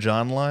Elton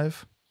John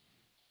live?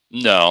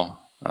 No.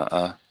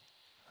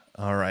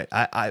 All right.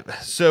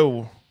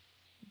 So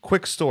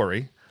quick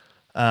story.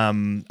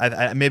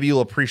 Maybe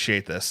you'll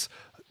appreciate this.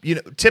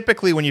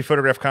 Typically when you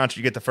photograph concert,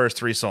 you get the first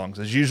 3 songs.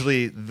 It's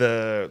usually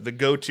the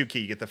go-to key.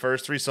 You get the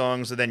first 3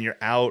 songs, and then you're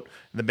out,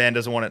 and the band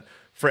doesn't want it.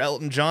 For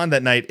Elton John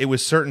that night, it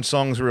was certain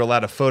songs we were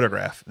allowed to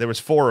photograph. There was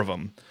 4 of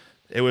them.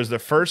 It was the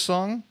first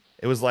song.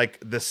 It was like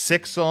the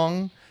 6th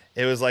song.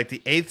 It was like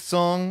the 8th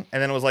song,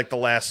 and then it was like the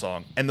last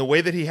song. And the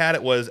way that he had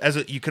it was,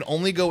 you can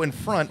only go in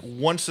front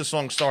once the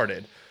song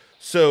started.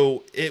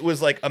 So it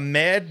was like a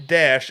mad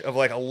dash of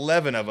like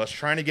 11 of us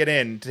trying to get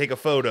in to take a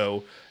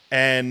photo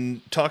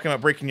and talking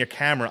about breaking your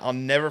camera. I'll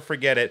never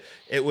forget it.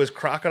 It was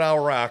Crocodile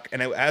Rock, and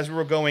as we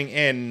were going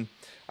in,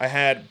 I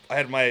had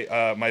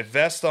my my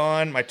vest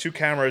on, my 2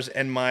 cameras,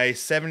 and my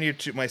 70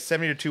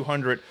 to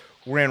 200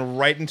 ran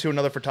right into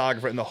another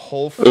photographer, and the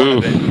whole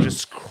front of it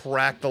just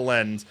cracked the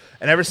lens.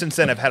 And ever since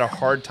then, I've had a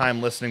hard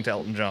time listening to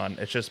Elton John.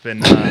 It's just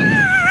been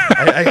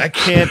I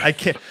can't.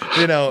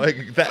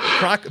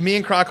 Me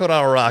and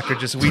Crocodile Rock are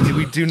just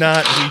we do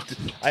not.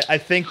 I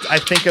think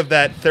of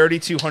that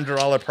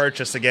 $3,200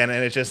 purchase again,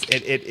 and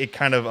it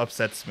kind of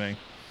upsets me.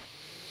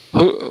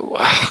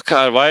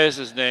 God, why is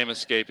his name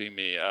escaping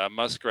me?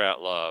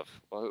 Muskrat Love.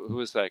 Who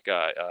is that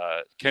guy?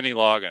 Kenny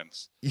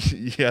Loggins.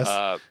 Yes.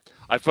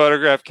 I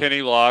photographed Kenny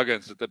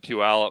Loggins at the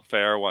Puyallup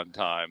Fair one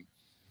time,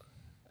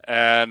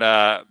 and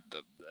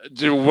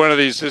do one of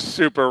these just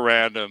super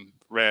random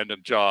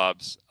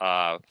jobs.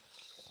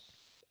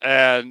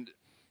 And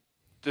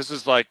this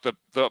is like the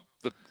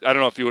I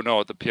don't know if you would know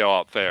what the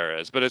Puyallup Fair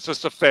is, but it's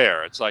just a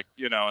fair. It's like,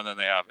 and then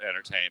they have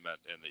entertainment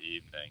in the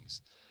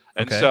evenings.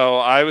 And Okay. so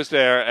I was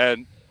there,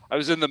 and I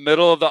was in the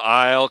middle of the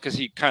aisle because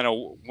he kind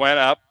of went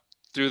up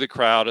through the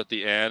crowd at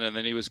the end, and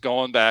then he was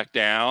going back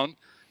down.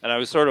 And I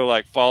was sort of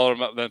like following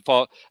him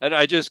up, and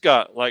I just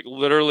got like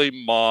literally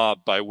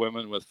mobbed by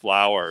women with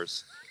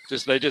flowers.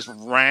 They just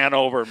ran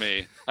over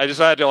me. I just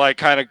had to like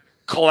kind of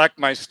collect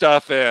my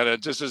stuff in,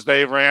 and just as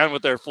they ran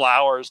with their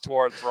flowers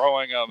toward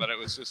throwing them, and it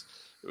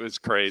was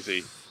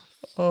crazy.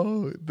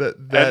 Oh,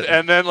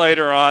 and then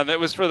later on, it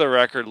was for the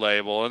record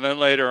label, and then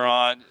later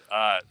on,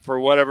 for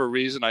whatever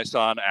reason, I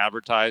saw an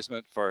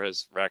advertisement for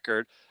his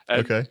record,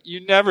 and okay.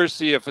 you never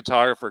see a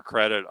photographer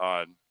credit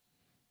on,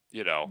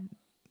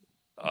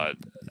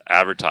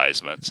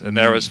 advertisements, and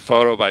there was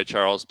photo by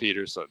Charles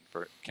Peterson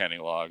for Kenny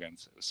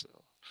Loggins.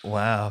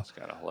 Wow. It's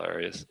kind of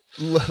hilarious.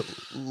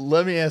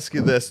 Let me ask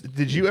you this.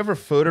 Did you ever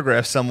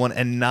photograph someone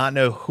and not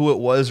know who it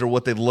was or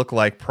what they looked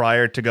like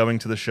prior to going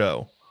to the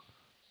show?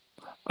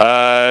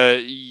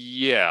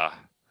 Yeah.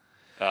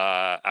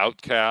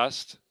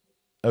 Outcast.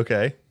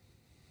 Okay.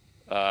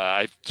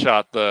 I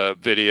shot the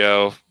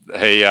video,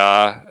 Hey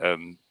Ya,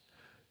 and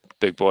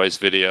Big Boy's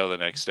video the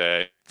next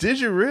day. Did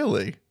you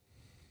really?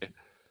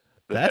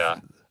 Yeah.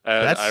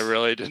 And I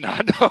really did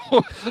not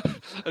know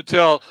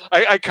until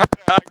I got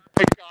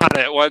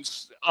it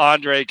once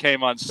Andre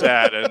came on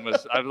set, and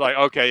I was like,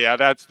 okay, yeah,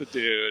 that's the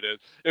dude. And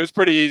it was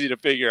pretty easy to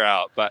figure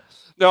out. But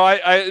no,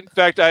 in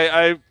fact,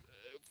 I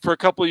for a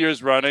couple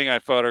years running, I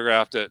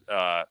photographed it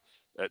at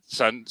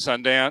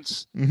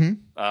Sundance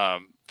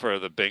for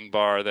the Bing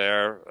Bar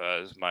there.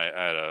 I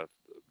had a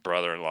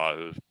brother-in-law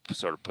who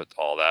sort of put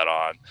all that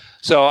on.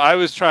 So I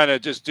was trying to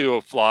just do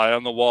a fly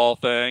on the wall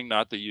thing,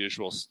 not the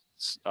usual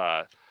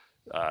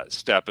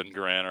step and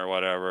grin or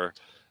whatever.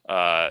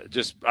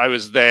 I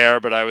was there,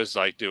 but I was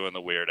like doing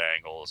the weird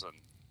angles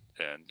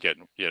and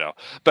getting,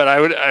 but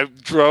I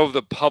drove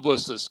the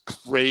publicist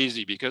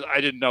crazy because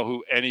I didn't know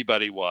who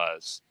anybody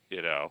was,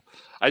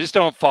 I just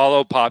don't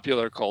follow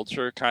popular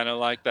culture kind of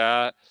like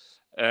that.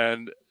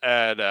 And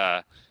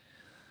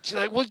she's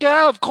like, well,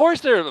 yeah, of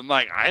course they're. I'm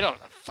like, I don't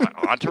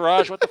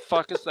Entourage. What the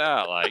fuck is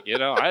that? Like,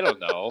 I don't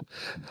know.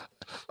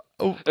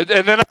 Oh. And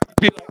then I'd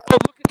be like, oh,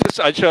 look at this.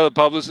 I'd show the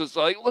publicist,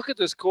 like, look at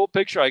this cool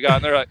picture I got.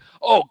 And they're like,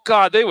 oh,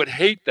 God, they would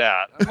hate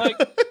that. I'm like,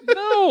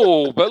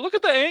 no, but look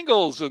at the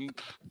angles. And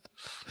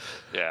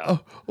yeah. Oh,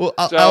 well,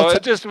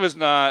 it just was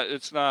not,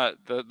 it's not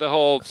the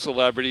whole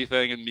celebrity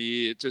thing and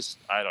me. It just,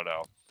 I don't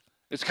know.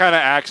 It's kind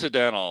of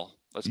accidental.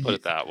 Let's put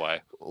it that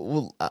way.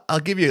 Well,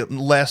 I'll give you a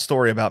last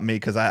story about me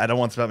because I don't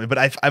want to about me,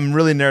 but I'm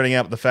really nerding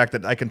out with the fact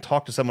that I can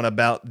talk to someone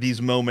about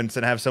these moments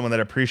and have someone that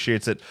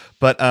appreciates it.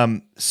 But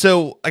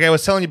so like I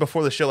was telling you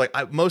before the show,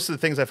 like most of the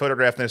things I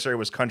photographed in this area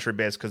was country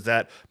based because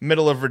that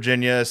middle of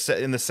Virginia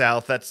in the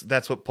South,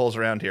 that's what pulls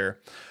around here.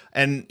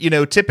 And,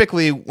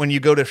 typically when you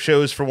go to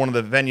shows for one of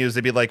the venues,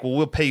 they'd be like, well,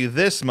 we'll pay you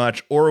this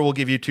much or we'll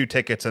give you 2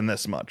 tickets and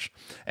this much.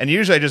 And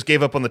usually I just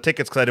gave up on the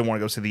tickets because I didn't want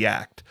to go see the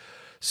act.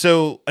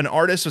 So an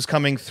artist was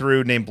coming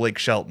through named Blake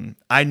Shelton.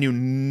 I knew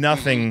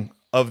nothing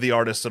of the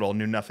artist at all,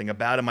 knew nothing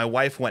about him. My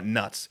wife went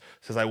nuts.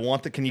 Says,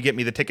 can you get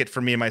me the ticket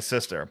for me and my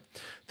sister?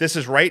 This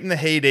is right in the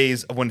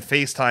heydays of when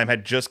FaceTime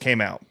had just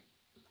came out.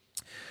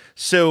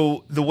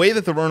 So the way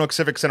that the Roanoke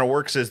Civic Center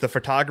works is the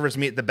photographers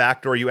meet at the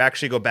back door. You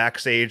actually go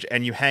backstage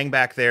and you hang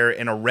back there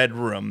in a red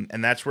room.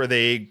 And that's where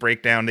they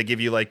break down. They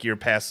give you like your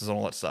passes and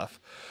all that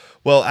stuff.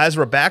 Well, as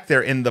we're back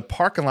there in the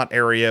parking lot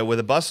area where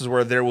the buses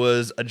were, there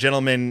was a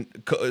gentleman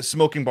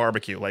smoking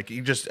barbecue. Like,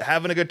 you just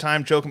having a good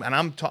time, joking. And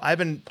I've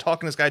been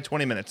talking to this guy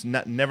 20 minutes.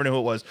 Never knew who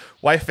it was.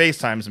 Wife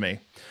FaceTimes me,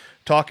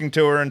 talking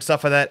to her and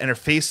stuff like that. And her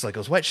face like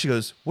goes white. She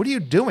goes, what are you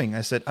doing?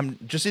 I said, I'm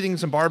just eating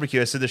some barbecue.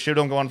 I said, the show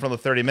don't go on for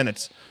another 30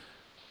 minutes.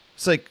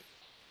 It's like,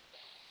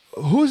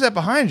 who's that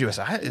behind you? I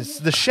said, it's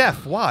the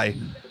chef. Why?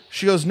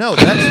 She goes, no.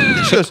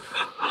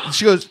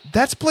 She goes,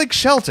 that's Blake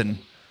Shelton.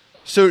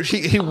 So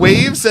he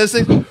waves, says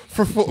things.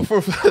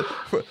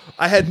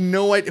 I had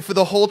no idea for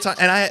the whole time,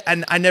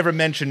 and I never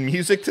mentioned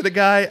music to the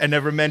guy. I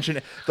never mentioned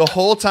it. The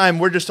whole time.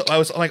 I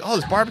was like, oh,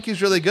 this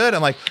barbecue's really good.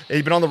 I'm like, have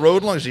you been on the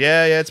road long? He's like,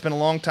 yeah, it's been a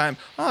long time.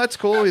 Oh, that's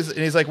cool.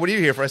 He's like, what are you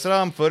here for? I said,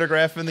 oh, I'm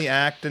photographing the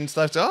act and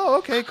stuff. So, oh,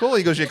 okay, cool.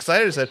 He goes, you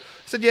excited? I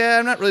said, yeah,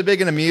 I'm not really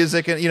big into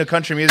music and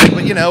country music,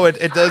 but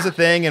it does a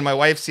thing. And my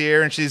wife's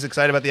here, and she's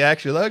excited about the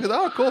act. She's like,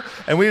 oh, cool.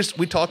 And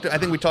we talked. I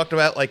think we talked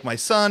about like my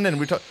son, and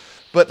we talked.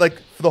 But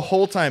like for the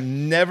whole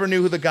time, never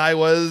knew who the guy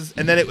was.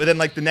 And then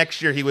like the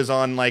next year, he was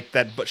on like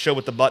that show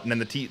with the button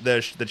and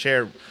the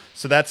chair.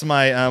 So that's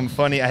my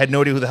funny. I had no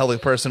idea who the hell the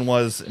person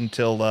was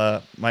until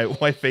my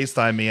wife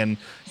FaceTimed me, and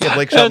yeah,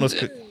 Blake Shelton was.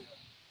 And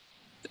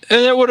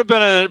it would have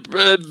been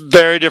a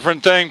very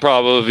different thing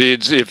probably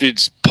if he'd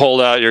pulled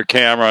out your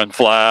camera and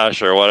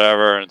flash or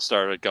whatever and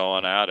started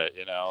going at it,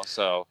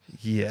 So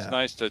it's Yeah.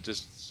 nice to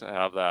just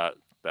have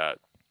that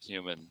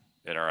human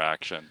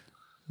interaction.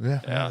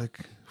 Yeah.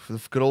 Like for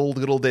the good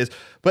old days.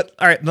 But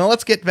all right, now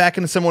let's get back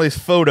into some of these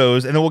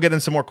photos, and then we'll get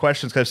into some more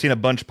questions because I've seen a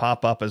bunch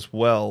pop up as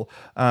well.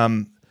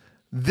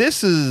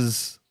 This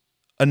is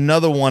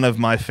another one of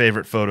my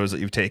favorite photos that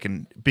you've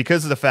taken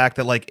because of the fact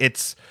that like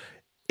it's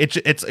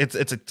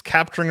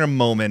capturing a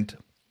moment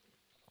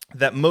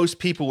that most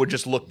people would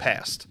just look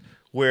past,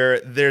 where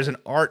there's an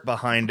art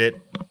behind it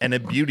and a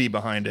beauty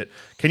behind it.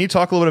 Can you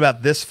talk a little bit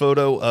about this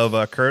photo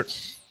of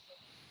Kurt?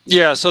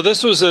 Yeah, so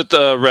this was at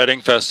the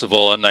Reading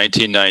Festival in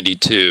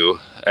 1992,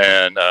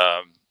 and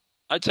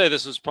I'd say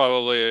this was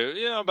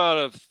probably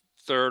about a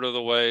third of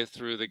the way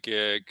through the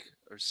gig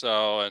or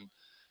so. And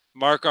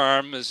Mark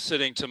Arm is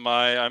sitting to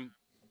I'm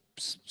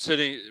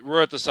sitting.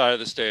 We're at the side of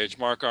the stage.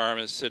 Mark Arm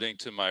is sitting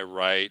to my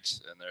right,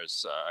 and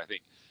there's I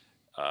think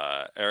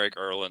Eric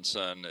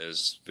Erlandson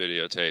is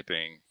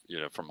videotaping,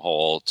 from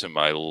Hole to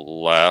my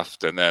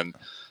left, and then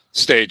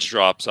stage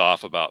drops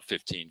off about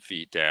 15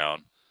 feet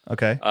down.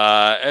 Okay.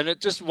 And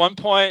at just one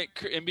point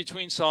in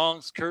between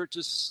songs, Kurt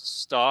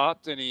just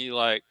stopped and he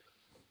like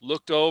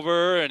looked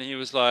over and he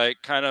was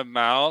like kind of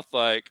mouth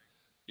like,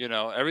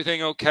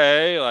 everything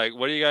okay? Like,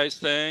 what do you guys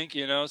think?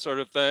 Sort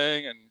of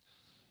thing. And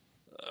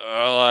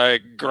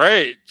like,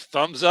 great,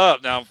 thumbs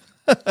up. Now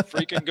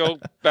freaking go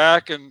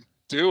back and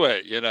do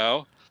it,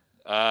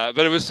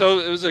 But it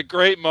was a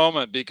great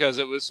moment because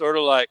it was sort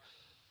of like,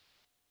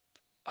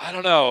 I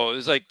don't know. It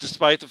was like,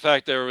 despite the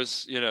fact there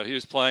was, he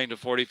was playing to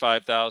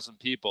 45,000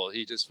 people,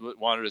 he just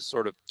wanted to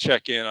sort of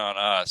check in on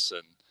us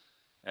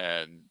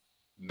and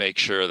make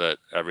sure that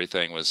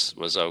everything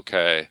was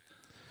okay.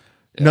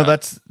 Yeah.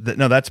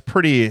 No, that's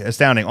pretty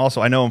astounding.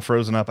 Also, I know I'm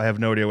frozen up. I have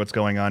no idea what's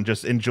going on.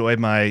 Just enjoy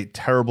my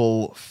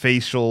terrible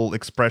facial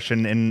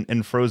expression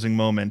in frozen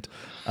moment.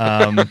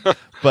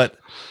 But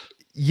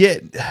yeah,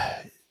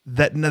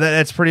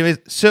 that's pretty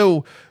amazing.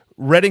 So,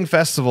 Reading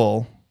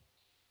Festival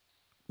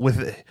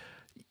with.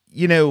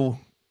 There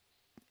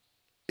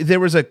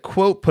was a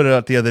quote put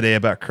out the other day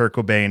about Kurt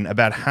Cobain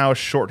about how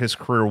short his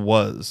career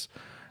was,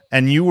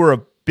 and you were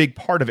a big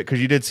part of it because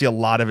you did see a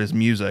lot of his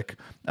music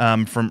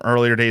from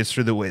earlier days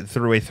through the way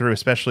through,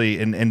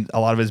 especially in a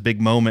lot of his big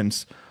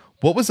moments.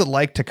 What was it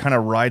like to kind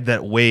of ride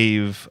that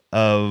wave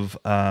of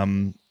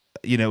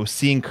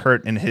seeing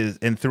Kurt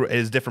and through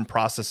his different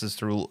processes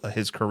through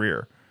his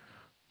career?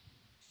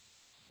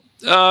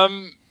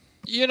 I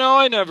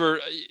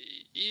never,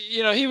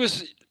 he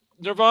was.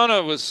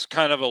 Nirvana was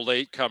kind of a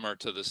latecomer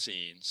to the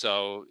scene,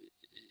 so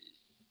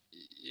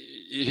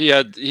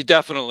he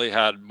definitely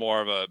had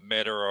more of a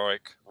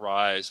meteoric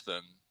rise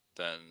than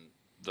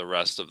the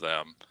rest of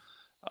them.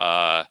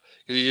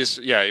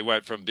 He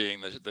went from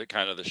being the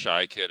kind of the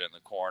shy kid in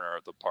the corner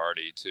of the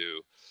party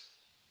to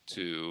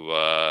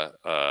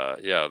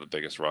the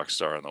biggest rock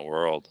star in the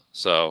world.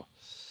 So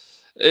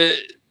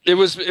it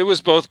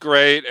was both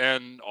great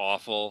and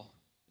awful.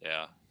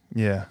 Yeah.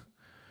 Yeah.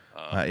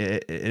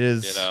 It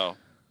is.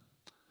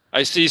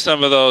 I see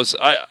some of those.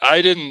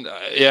 I didn't.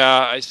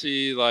 Yeah, I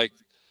see like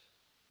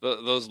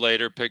those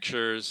later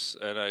pictures,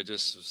 and I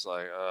just was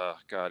like, oh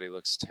God, he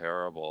looks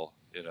terrible.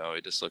 He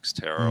just looks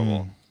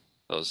terrible.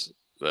 Those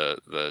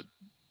the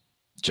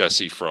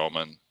Jesse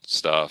Froman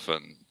stuff,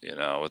 and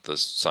with the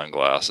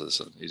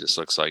sunglasses, and he just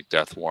looks like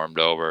death warmed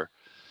over.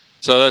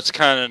 So that's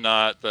kind of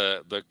not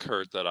the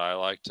Kurt that I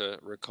like to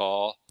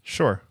recall.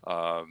 Sure.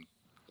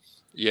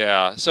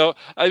 Yeah. So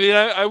I mean,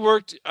 I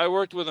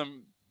worked with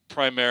him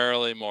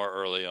primarily more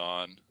early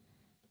on.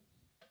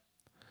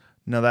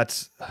 No, it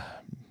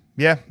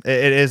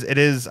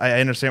is. I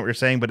understand what you're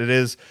saying, but it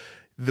is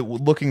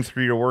looking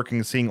through your work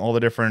and seeing all the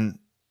different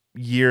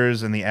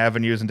years and the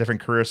avenues and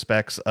different career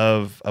specs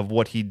of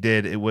what he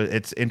did.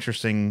 It's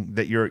interesting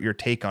that your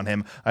take on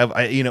him,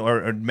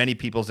 or many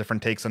people's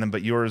different takes on him,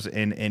 but yours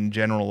in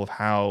general of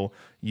how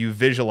you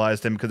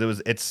visualized him,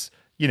 because it's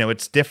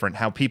different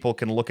how people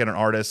can look at an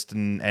artist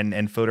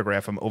and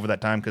photograph him over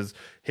that time, because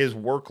his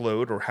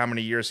workload or how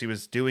many years he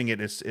was doing it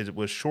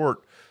was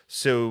short.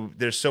 So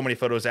there's so many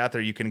photos out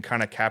there, you can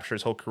kind of capture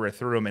his whole career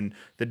through him, and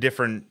the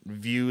different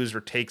views or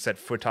takes that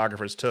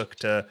photographers took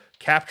to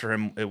capture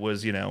him. It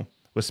was,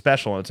 was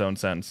special in its own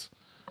sense.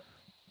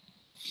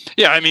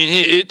 Yeah. I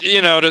mean,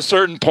 at a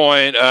certain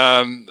point,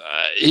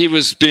 he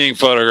was being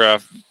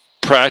photographed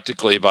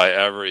practically by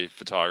every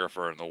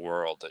photographer in the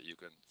world that you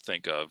can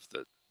think of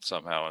that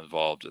somehow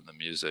involved in the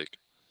music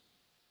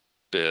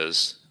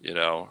biz,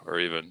 or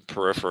even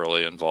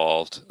peripherally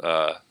involved.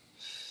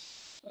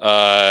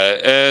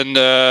 And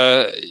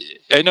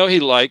I know he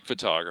liked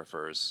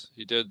photographers.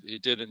 He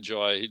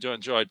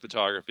enjoyed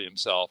photography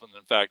himself. And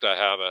in fact, I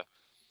have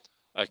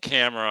a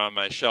camera on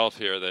my shelf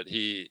here that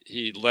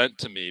he lent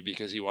to me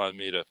because he wanted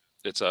me to,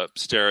 it's a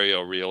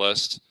stereo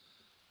realist.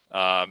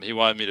 He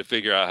wanted me to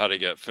figure out how to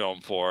get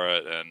film for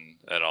it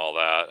and all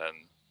that.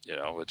 And,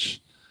 which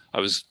I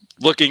was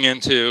looking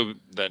into,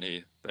 then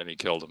he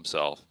killed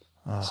himself.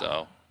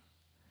 So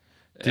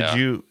did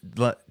you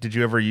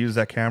ever use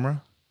that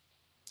camera?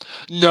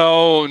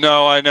 No,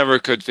 I never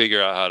could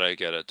figure out how to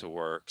get it to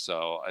work.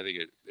 So I think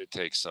it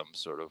takes some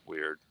sort of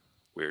weird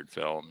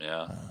film.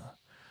 Yeah.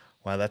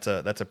 Wow, that's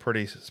a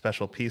pretty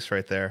special piece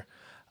right there.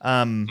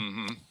 Um,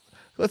 Hmm.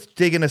 let's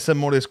dig into some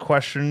more of these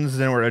questions,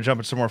 then we're gonna jump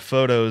into some more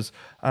photos.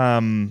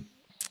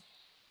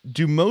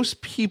 Do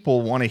most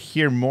people want to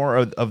hear more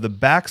of the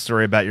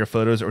backstory about your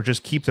photos, or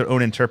just keep their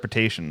own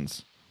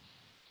interpretations?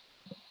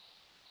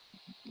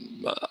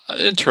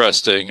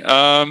 Interesting.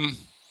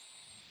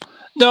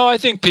 No, I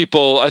think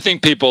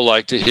people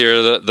like to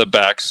hear the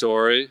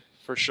backstory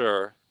for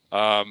sure.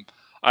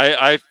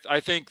 I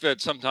think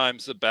that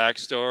sometimes the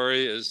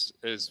backstory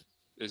is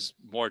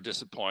more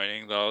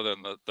disappointing though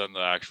than the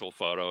actual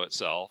photo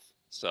itself.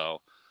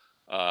 So,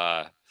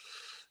 uh,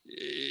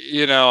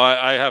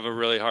 I have a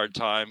really hard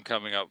time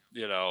coming up.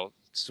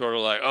 Sort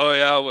of like, oh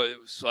yeah, well, it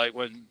was like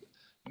when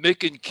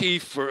Mick and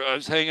Keith were. I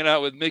was hanging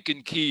out with Mick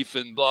and Keith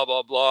and blah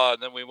blah blah,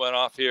 and then we went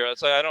off here.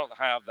 It's like I don't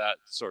have that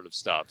sort of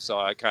stuff, so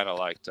I kind of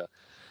like to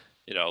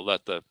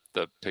let the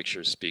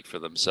pictures speak for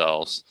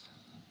themselves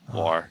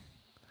more.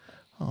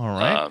 All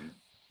right. Um,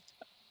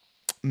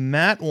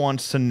 Matt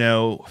wants to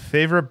know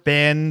favorite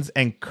bands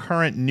and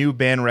current new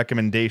band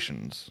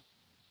recommendations.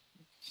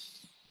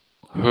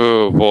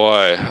 oh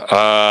boy,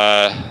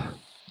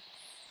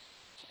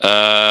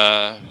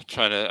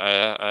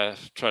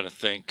 trying to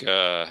think.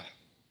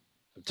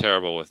 I'm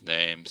terrible with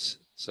names,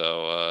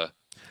 so.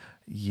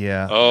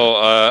 Yeah.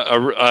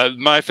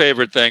 My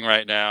favorite thing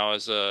right now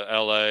is a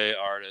LA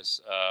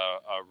artist,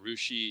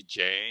 Rushi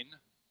Jain,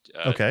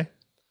 uh, Okay.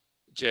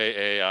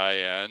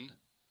 Jain,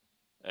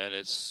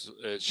 and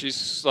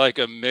she's like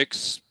a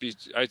mix.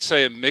 I'd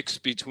say a mix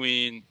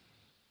between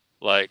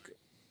like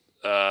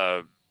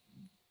uh,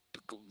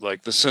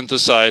 like the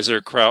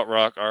synthesizer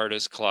krautrock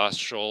artist Klaus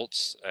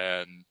Schultz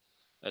and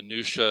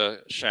Anusha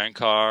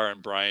Shankar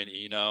and Brian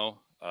Eno.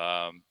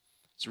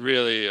 It's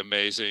really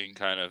amazing,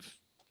 kind of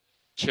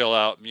chill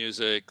out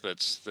music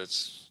that's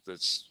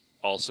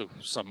also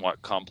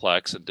somewhat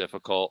complex and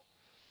difficult.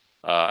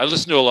 I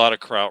listen to a lot of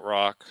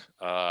krautrock.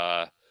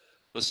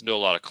 Listen to a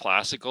lot of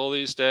classical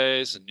these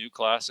days and new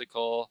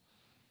classical.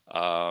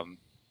 Um,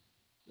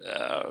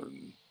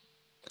 um,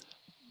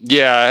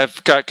 yeah,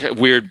 I've got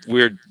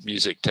weird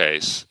music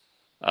tastes.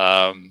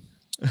 Um,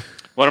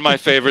 One of my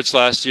favorites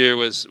last year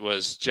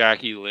was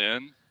Jackie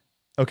Lynn,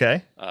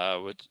 Okay.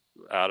 which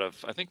I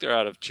think they're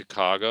out of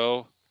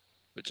Chicago,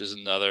 which is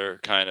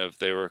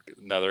they were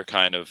another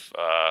kind of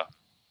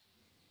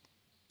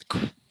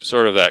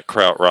sort of that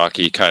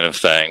krautrocky kind of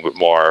thing, but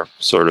more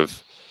sort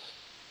of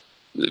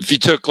if you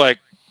took like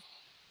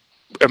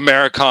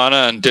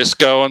Americana and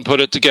disco and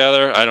put it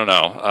together. I don't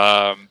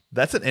know.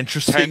 That's an Ten,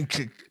 interesting.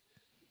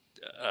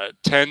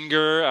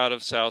 Tenger out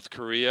of South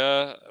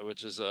Korea,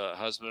 which is a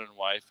husband and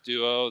wife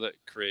duo that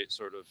create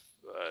sort of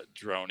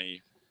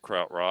drony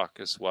krautrock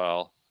as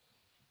well.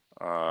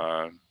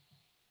 Um,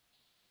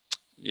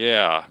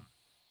 yeah,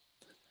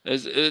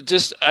 it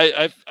just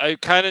I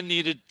kind of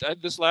needed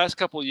this last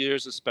couple of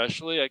years,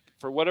 especially.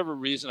 For whatever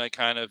reason, I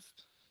kind of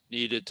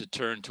needed to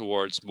turn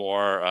towards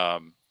more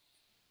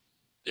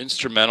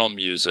instrumental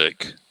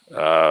music,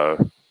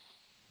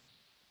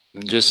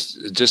 and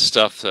just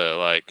stuff to,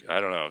 like, I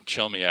don't know,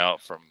 chill me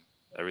out from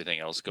everything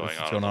else going What's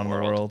on in going the on in the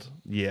world. world?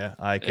 Yeah,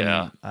 I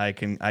Yeah.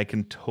 can, I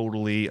can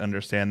totally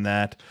understand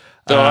that.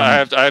 Though Um,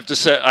 I have to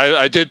say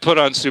I did put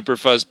on Super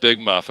Fuzz Big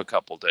Muff a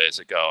couple days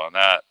ago, and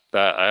that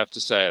I have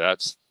to say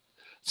that's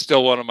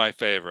still one of my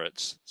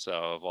favorites, so,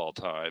 of all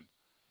time.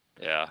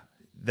 Yeah.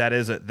 that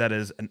is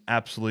an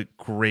absolute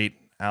great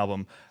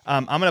album.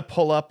 I'm gonna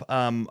pull up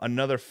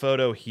another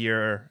photo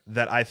here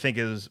that I think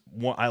is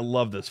one. I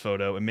love this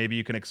photo, and maybe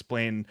you can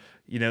explain,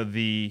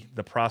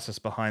 the process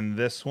behind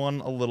this one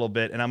a little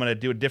bit. And I'm gonna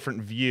do a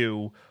different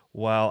view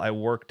while I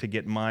work to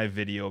get my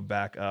video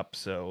back up.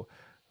 So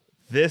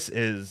this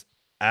is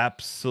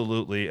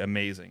absolutely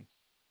amazing.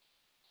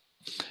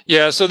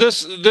 Yeah, so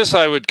this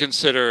I would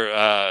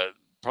consider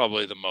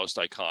probably the most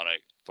iconic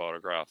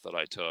photograph that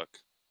I took,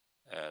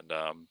 and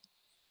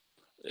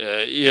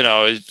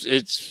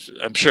it's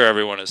I'm sure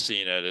everyone has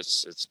seen it.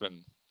 It's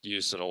been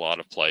used in a lot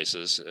of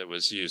places. It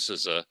was used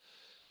as a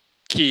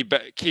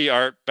key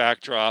art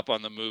backdrop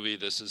on the movie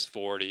This Is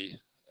 40,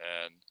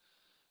 and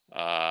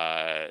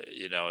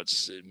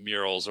it's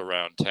murals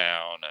around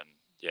town, and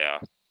yeah,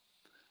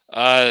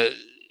 uh,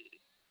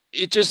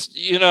 it just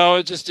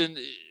didn't.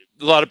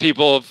 A lot of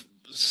people have.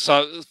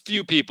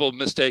 Few people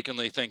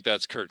mistakenly think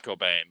that's Kurt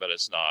Cobain, but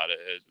it's not.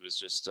 It was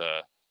just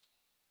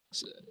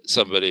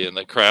somebody in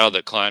the crowd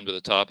that climbed to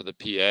the top of the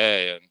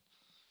PA, and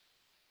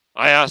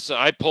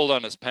I pulled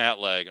on his pant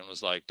leg and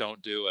was like,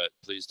 "Don't do it,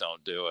 please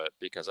don't do it,"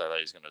 because I thought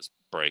he's going to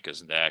break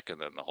his neck,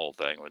 and then the whole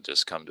thing would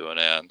just come to an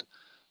end.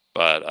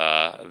 But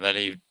then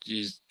he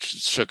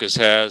shook his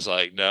head, was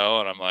like, "No,"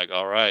 and I'm like,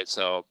 "All right."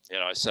 So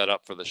I set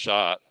up for the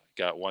shot,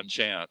 got one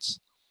chance.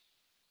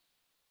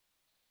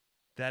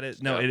 That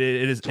is no, Yeah,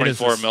 it is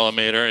 24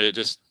 millimeter. It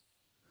just,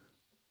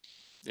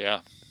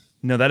 yeah.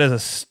 no, that is a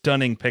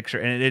stunning picture,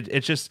 and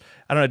it's just,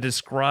 I don't know, it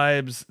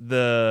describes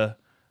the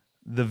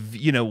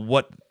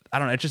what I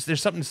don't know. It's just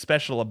there's something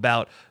special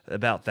about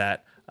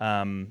that,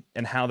 and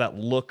how that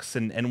looks,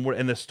 and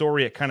the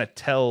story it kind of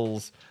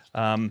tells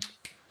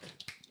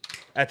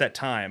at that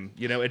time.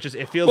 You know, it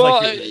feels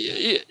Well,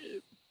 like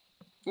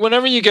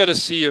whenever you get a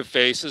sea of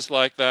faces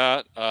like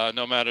that,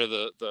 no matter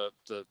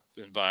the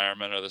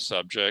environment or the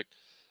subject,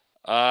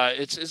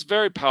 it's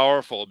very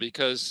powerful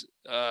because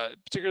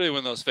particularly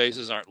when those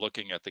faces aren't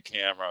looking at the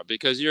camera,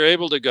 because you're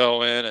able to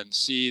go in and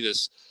see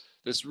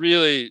this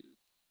really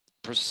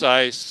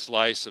precise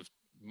slice of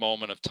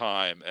moment of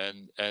time,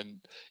 and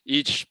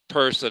each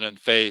person and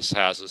face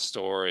has a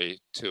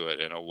story to it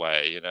in a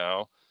way, you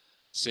know.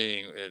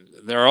 Seeing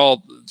they're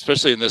all,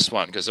 especially in this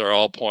one, because they're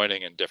all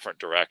pointing in different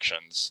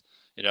directions.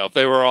 You know, if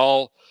they were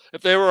all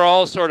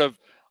sort of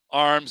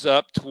arms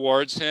up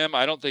towards him,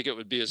 I don't think it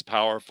would be as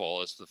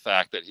powerful as the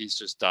fact that he's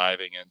just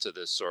diving into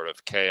this sort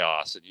of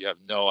chaos and you have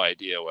no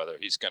idea whether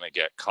he's going to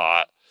get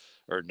caught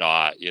or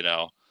not, you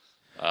know.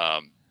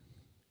 um,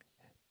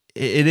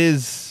 it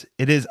is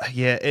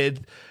yeah,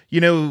 you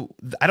know,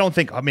 I don't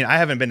think, I mean, I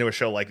haven't been to a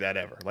show like that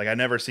ever. Like, I've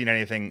never seen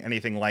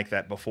anything like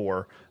that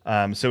before.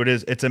 So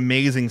it's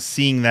amazing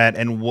seeing that,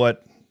 and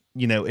what,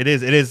 you know, it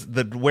is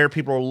the where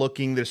people are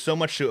looking. There's so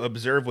much to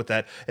observe with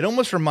that. It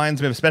almost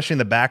reminds me of, especially in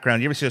the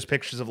background, you ever see those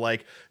pictures of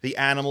like the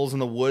animals in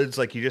the woods,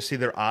 like you just see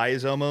their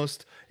eyes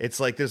almost.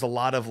 It's like there's a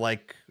lot of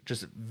like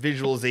just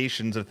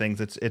visualizations of things.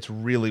 It's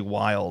really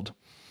wild.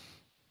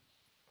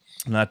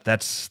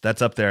 That's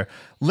up there.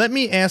 Let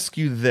me ask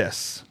you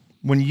this.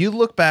 When you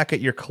look back at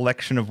your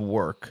collection of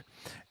work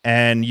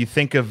and you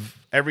think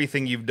of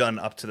everything you've done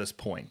up to this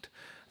point,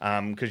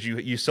 because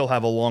you still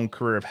have a long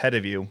career ahead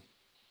of you,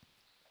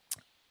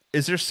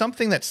 is there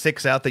something that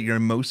sticks out that you're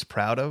most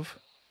proud of?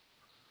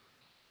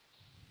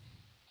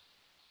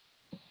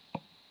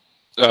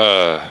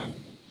 uh,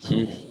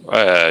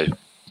 uh,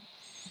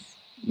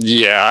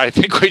 yeah, I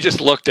think we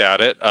just looked at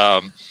it.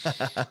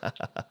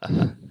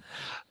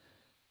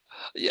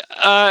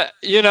 Yeah,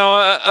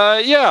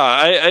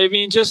 yeah. I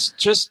mean,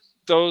 just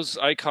those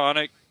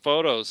iconic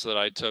photos that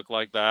I took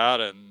like that,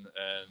 and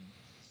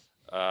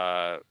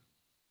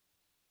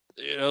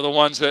the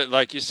ones that,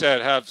 like you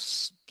said, have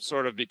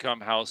sort of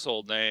become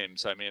household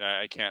names. I mean,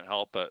 I can't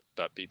help but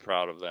be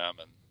proud of them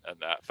and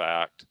that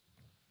fact.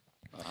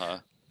 Uh-huh.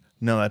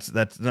 No, that's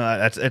no,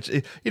 that's it's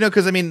you know,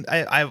 because I mean,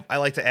 I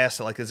like to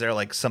ask, like, is there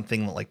like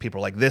something that, like, people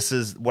are like, this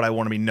is what I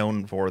want to be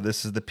known for.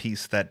 This is the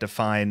piece that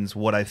defines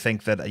what I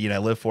think that, you know, I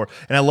live for.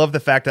 And I love the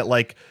fact that,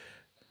 like,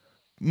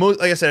 like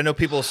I said, I know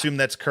people assume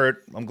that's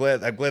Kurt. I'm glad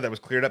that was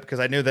cleared up,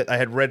 because I knew that I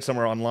had read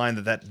somewhere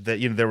online that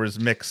you know, there was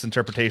mixed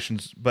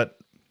interpretations, but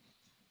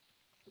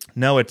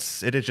no, it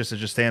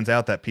just stands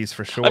out, that piece,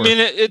 for sure. I mean,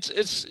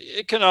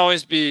 it can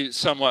always be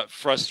somewhat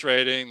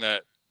frustrating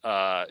that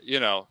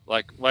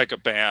like a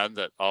band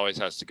that always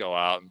has to go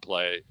out and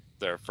play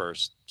their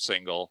first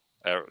single,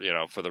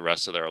 for the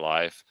rest of their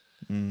life.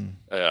 Mm.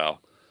 You know,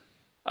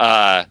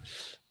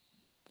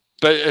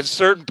 but at a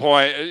certain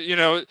point,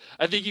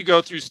 I think you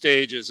go through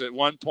stages. At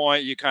one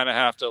point, you kind of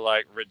have to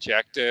like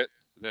reject it,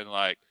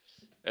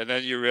 and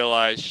then you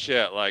realize,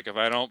 shit, like, if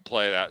I don't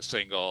play that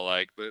single,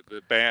 like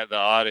the band, the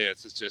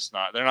audience is just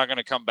they're not going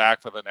to come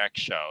back for the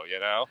next show, you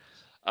know?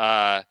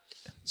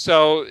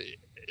 So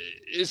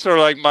it's sort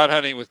of like mud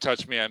hunting with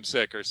Touch Me, I'm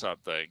Sick or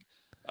something.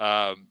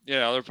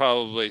 They're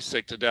probably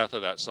sick to death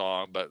of that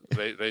song, but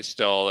they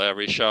still,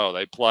 every show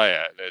they play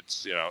it.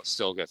 It's, it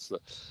still gets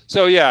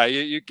so yeah,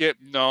 you get,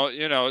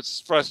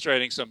 it's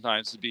frustrating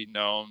sometimes to be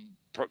known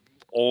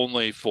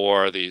only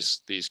for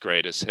these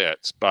greatest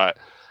hits,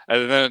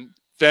 and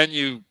then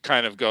you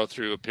kind of go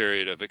through a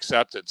period of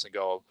acceptance and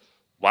go,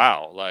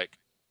 wow, like,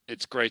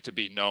 it's great to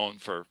be known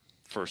for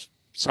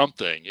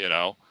something,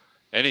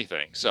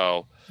 anything.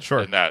 So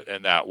Sure. in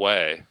that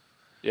way,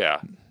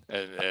 yeah.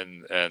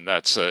 And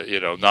that's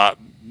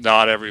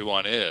not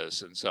everyone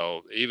is. And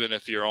so even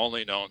if you're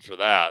only known for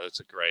that,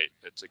 it's a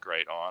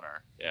great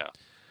honor. Yeah.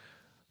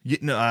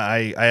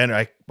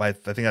 I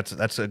think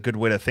that's a good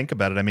way to think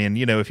about it. I mean,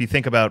 if you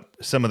think about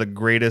some of the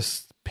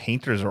greatest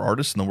painters or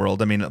artists in the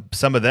world, I mean,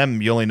 some of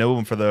them you only know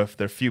them for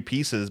their few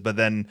pieces, but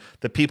then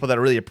the people that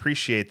really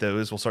appreciate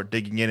those will start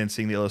digging in and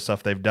seeing the other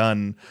stuff they've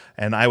done.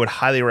 And I would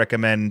highly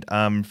recommend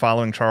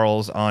following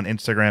Charles on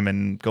Instagram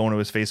and going to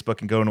his Facebook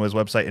and going to his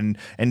website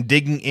and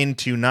digging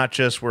into not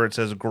just where it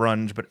says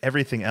grunge, but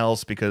everything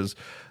else, because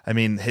I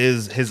mean,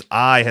 his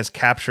eye has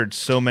captured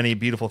so many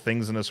beautiful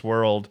things in this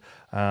world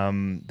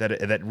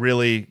that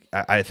really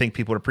I think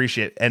people would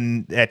appreciate.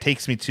 And that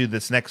takes me to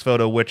this next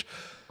photo, which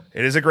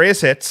it is a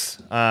greatest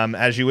hits,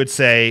 as you would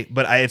say,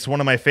 but it's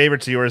one of my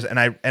favorites of yours. And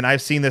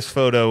I've seen this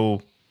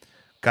photo,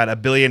 God, a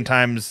billion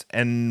times,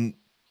 and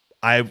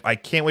I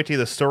can't wait to hear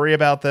the story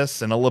about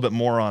this and a little bit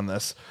more on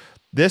this.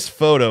 This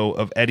photo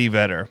of Eddie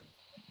Vedder,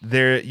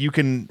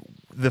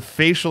 the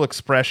facial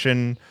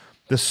expression,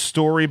 the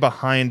story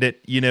behind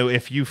it.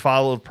 If you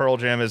followed Pearl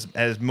Jam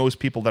as most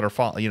people that are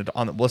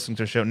listening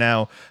to the show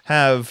now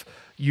have,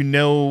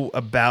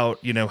 about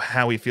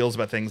how he feels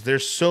about things.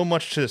 There's so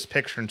much to this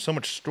picture and so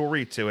much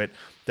story to it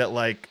that,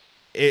 like,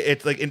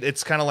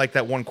 it's kind of like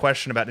that one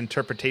question about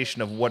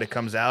interpretation of what it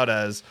comes out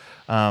as.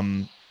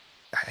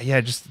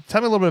 Yeah, just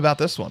tell me a little bit about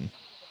this one.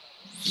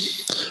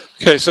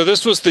 Okay, so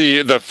this was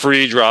the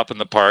free drop in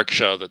the park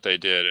show that they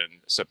did in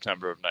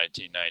September of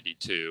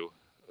 1992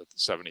 with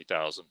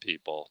 70,000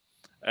 people,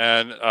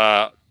 and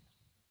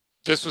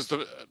this was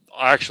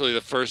actually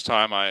the first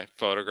time I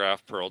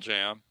photographed Pearl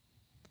Jam.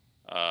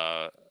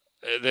 Uh,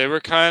 they were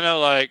kind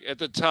of like at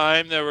the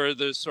time there were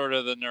this sort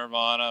of the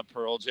Nirvana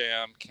Pearl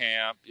Jam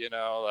camp,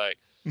 like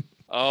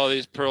oh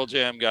these Pearl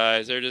Jam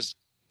guys, they're just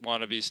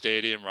want to be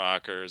stadium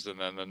rockers, and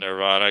then the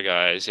Nirvana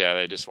guys, yeah,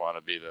 they just want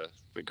to be the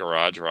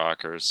garage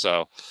rockers.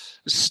 So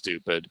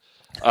stupid.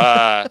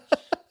 It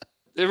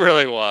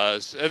really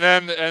was.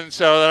 And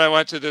so then I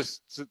went to this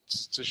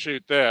to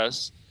shoot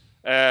this.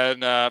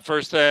 And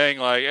first thing,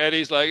 like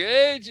Eddie's like,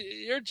 "Hey,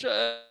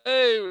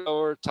 hey,"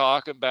 we're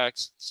talking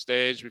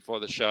backstage before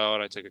the show,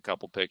 and I took a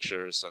couple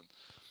pictures,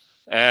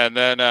 and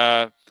then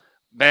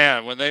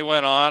man, when they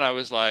went on, I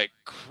was like,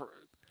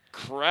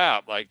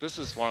 crap, like this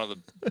is one of the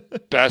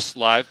best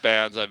live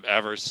bands I've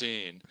ever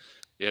seen.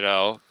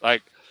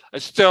 Like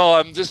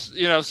I'm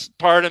just,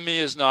 part of me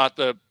is not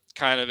the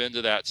kind of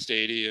into that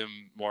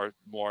stadium, more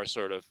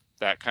sort of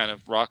that kind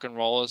of rock and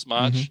roll as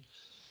much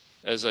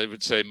as I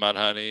would say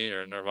Mudhoney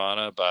or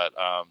Nirvana, but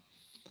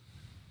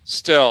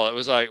still, it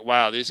was like,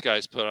 wow, these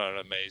guys put on an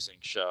amazing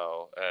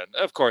show. And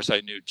of course,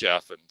 I knew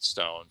Jeff and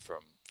Stone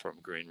from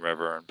Green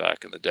River and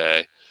back in the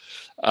day.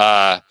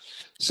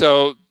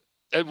 So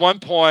at one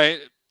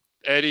point,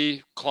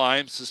 Eddie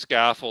climbs the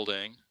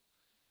scaffolding,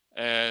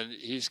 and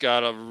he's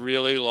got a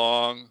really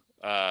long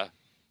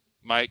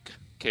mic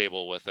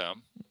cable with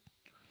him.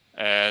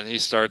 And he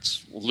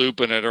starts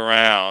looping it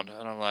around,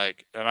 and I'm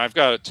like, and I've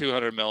got a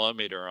 200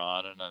 millimeter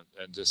on, and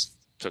just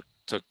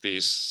took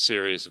these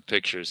series of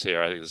pictures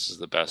here. I think this is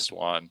the best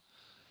one.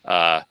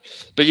 But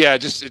yeah,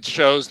 it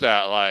shows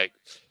that like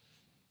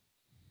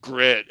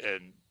grit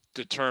and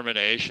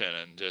determination,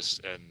 and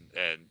just and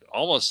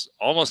almost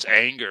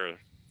anger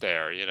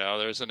there.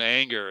 There's an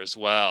anger as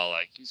well.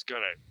 Like he's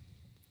gonna,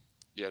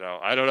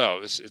 I don't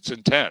know. It's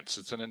intense.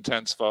 It's an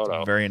intense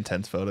photo. Very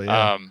intense photo.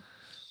 Yeah.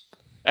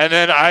 And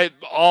then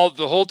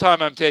the whole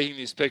time I'm taking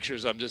these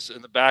pictures, I'm just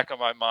in the back of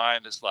my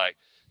mind, it's like,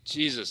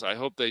 Jesus, I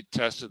hope they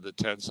tested the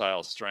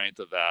tensile strength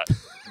of that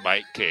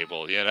mic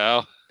cable,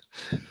 I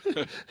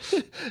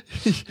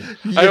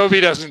hope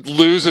he doesn't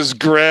lose his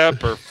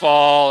grip or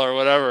fall or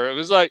whatever. It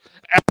was like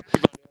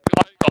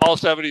all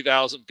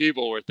 70,000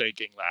 people were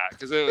thinking that,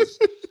 because it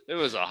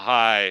was a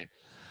high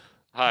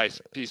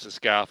piece of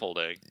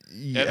scaffolding.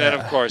 Yeah. And then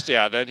of course,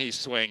 then he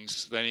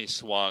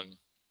swung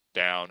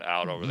down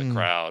out over the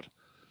crowd.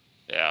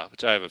 Yeah,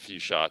 which I have a few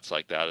shots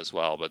like that as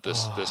well, but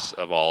this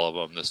of all of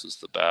them, this was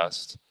the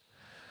best.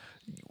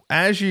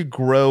 As you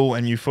grow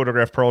and you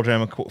photograph Pearl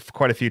Jam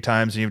quite a few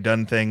times, and you've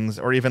done things,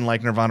 or even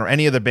like Nirvana or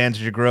any other bands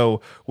as you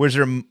grow, was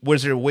there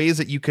ways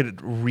that you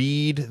could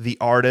read the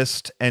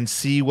artist and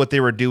see what they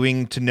were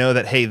doing to know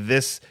that, hey,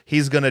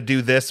 he's going to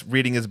do this,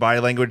 reading his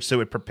body language, so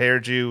it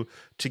prepared you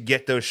to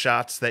get those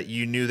shots that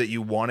you knew that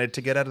you wanted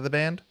to get out of the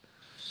band?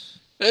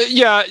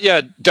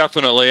 Yeah,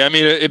 definitely. I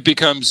mean, it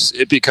becomes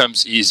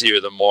easier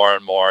the more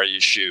and more you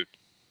shoot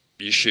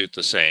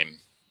the same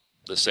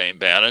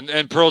band,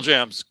 and Pearl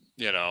Jam's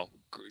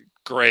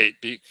great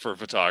for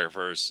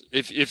photographers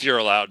if you're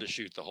allowed to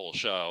shoot the whole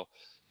show,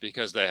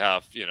 because they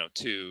have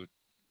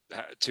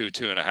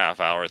 2.5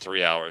 hour,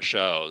 3 hour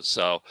shows.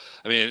 So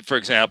I mean, for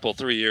example,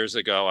 3 years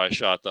ago I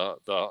shot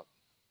the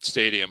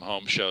stadium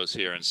home shows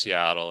here in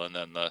Seattle, and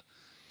then the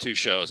 2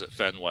 shows at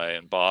Fenway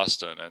in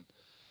Boston, and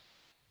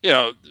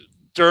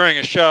during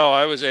a show,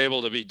 I was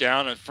able to be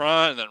down in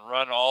front and then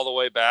run all the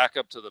way back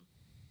up to the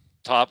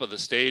top of the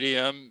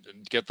stadium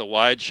and get the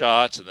wide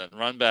shots, and then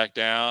run back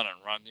down and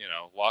run,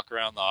 walk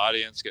around the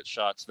audience, get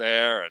shots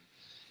there. And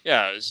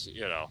yeah, it was,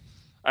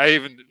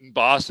 in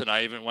Boston,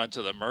 I even went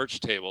to the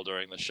merch table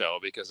during the show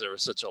because there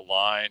was such a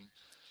line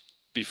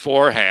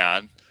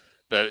beforehand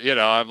that,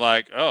 I'm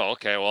like, oh,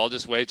 okay, well, I'll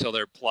just wait till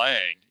they're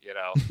playing,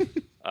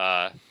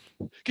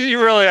 Can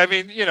you really? I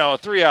mean, a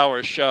 3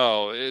 hour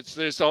show.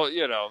 There's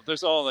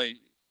only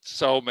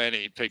so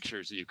many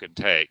pictures you can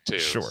take too.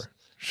 Sure.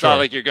 It's not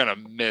like you're gonna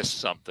miss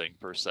something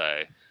per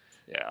se.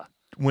 Yeah.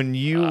 When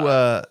you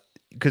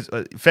because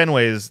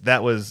Fenway's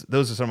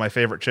those are some of my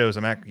favorite shows.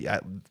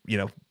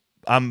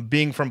 I'm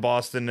being from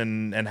Boston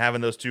and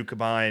having those two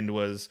combined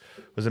was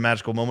a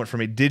magical moment for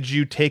me. Did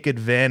you take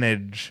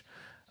advantage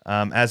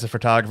as a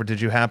photographer? Did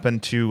you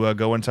happen to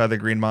go inside the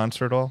Green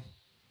Monster at all?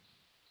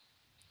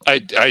 I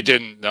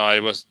didn't. No, I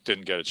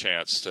didn't get a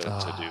chance to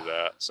do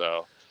that.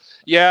 So,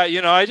 yeah,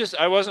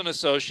 I wasn't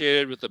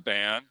associated with the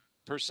band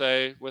per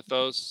se with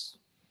those.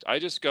 I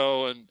just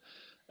go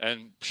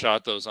and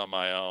shot those on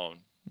my own.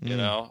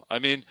 I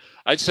mean,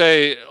 I'd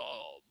say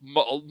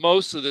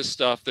most of this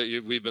stuff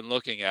that we've been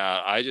looking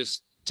at, I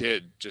just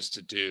did just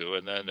to do,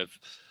 and then if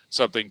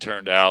something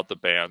turned out, the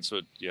bands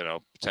would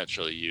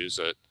potentially use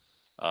it,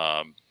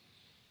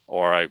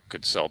 or I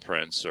could sell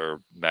prints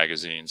or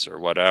magazines or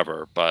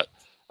whatever. But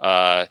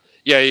Yeah,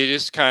 you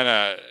just kind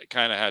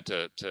of had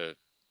to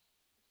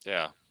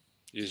yeah,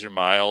 use your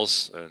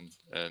miles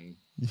and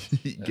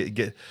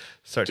get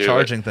start do it.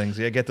 charging things.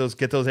 Yeah, get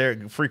those air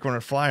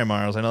frequent flyer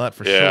miles. I know that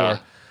for Yeah.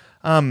 sure.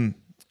 Um,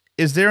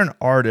 is there an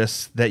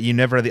artist that you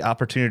never had the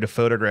opportunity to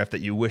photograph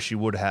that you wish you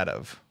would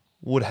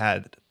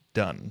had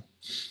done?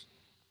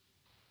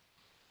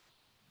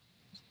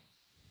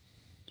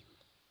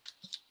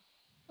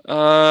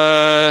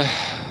 Uh,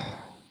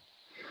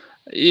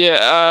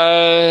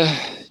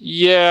 yeah.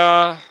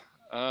 Yeah.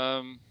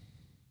 I'm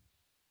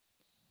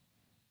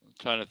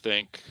trying to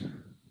think.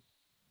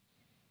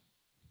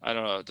 I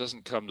don't know. It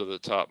doesn't come to the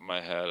top of my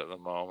head at the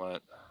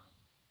moment.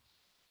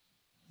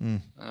 Hmm.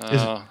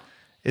 Is Uh,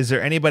 is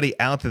there anybody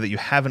out there that you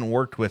haven't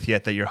worked with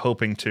yet that you're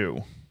hoping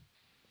to?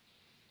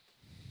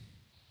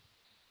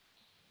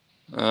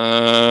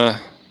 uh,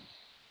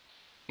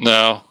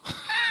 no.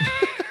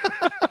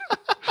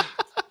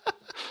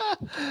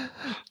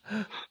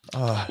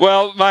 Uh,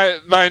 Well, my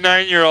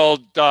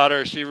 9-year-old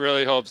daughter, she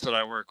really hopes that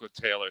I work with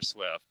Taylor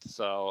Swift.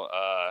 So,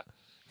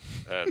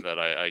 and that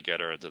I get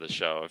her into the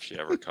show if she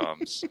ever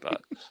comes.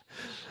 But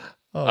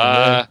oh man.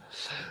 uh,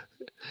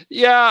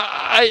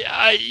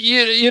 yeah,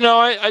 you know,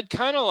 I'd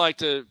kind of like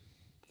to.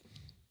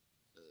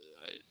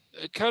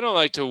 I'd kind of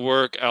like to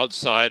work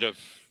outside of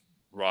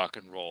rock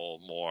and roll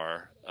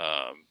more.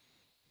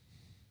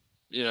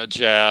 You know,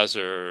 jazz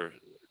or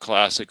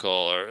classical,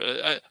 or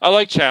I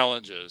like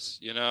challenges.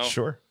 You know,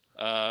 Sure.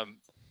 um,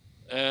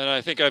 and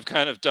I think I've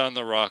kind of done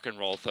the rock and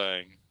roll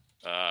thing.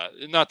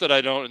 Not that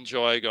I don't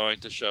enjoy going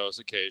to shows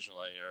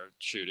occasionally or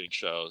shooting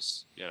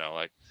shows. You know,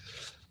 like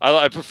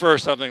I prefer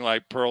something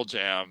like Pearl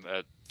Jam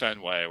at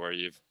Fenway, where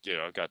you've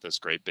got this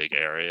great big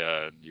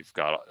area and you've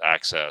got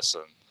access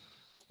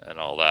and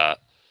all that.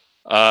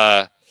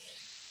 Uh,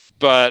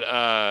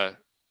 but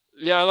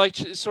yeah, I like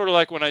sort of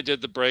like when I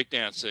did the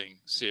breakdancing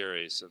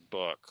series and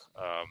book.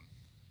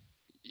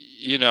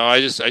 You know,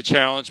 I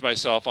challenged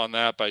myself on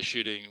that by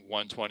shooting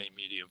 120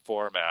 medium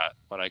format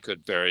when I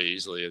could very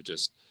easily have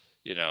just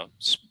you know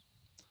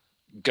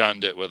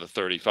gunned it with a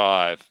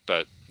 35,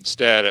 but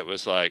instead it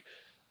was like,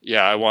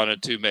 yeah, I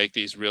wanted to make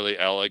these really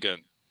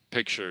elegant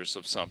pictures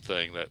of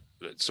something that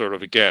sort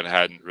of again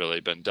hadn't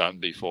really been done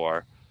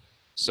before.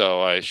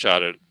 So I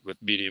shot it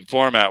with medium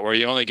format where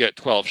you only get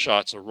 12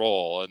 shots a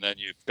roll, and then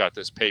you've got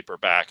this paper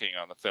backing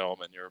on the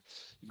film, and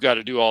you've got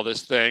to do all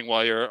this thing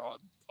while you're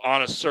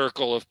on a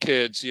circle of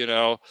kids,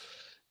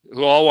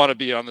 who all want to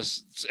be on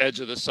the edge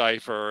of the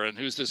cipher, and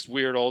who's this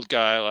weird old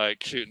guy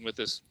like shooting with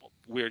this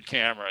weird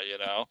camera.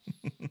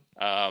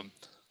 Um,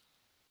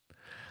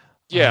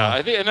 yeah,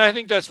 Uh, I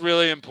think that's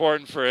really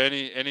important for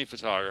any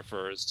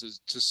photographer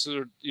is to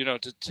sort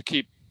of to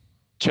keep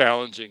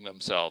challenging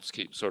themselves,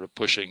 keep sort of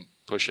pushing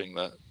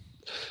the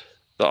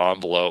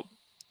envelope.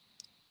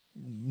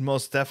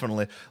 Most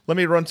definitely. Let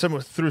me run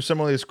through some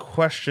of these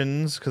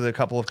questions because a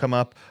couple have come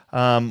up.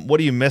 What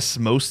do you miss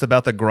most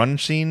about the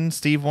grunge scene?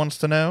 Steve wants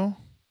to know.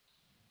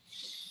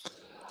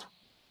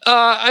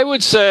 I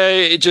would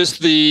say just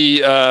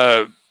the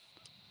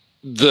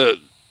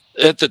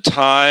at the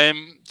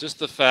time, just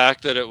the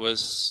fact that it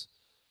was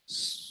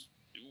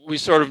we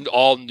sort of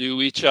all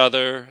knew each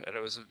other, and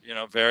it was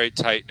a very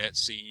tight knit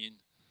scene.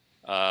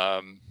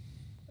 Um,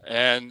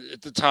 and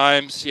at the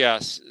time,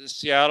 yes,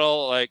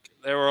 Seattle, like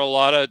there were a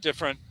lot of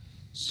different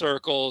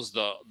circles,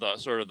 the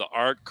sort of the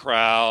art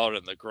crowd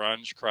and the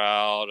grunge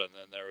crowd, and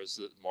then there was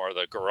more of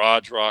the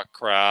garage rock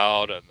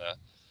crowd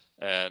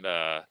and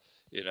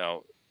you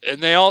know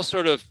and they all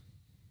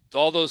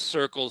those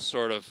circles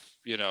sort of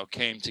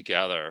came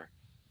together.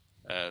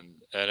 I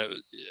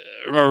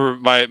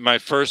remember my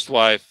first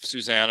wife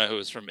Susanna, who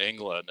was from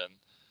England, and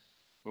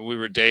when we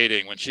were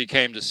dating, when she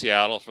came to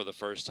Seattle for the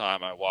first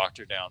time, I walked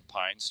her down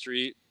Pine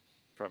Street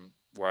from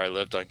where I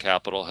lived on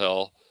Capitol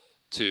Hill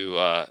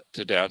to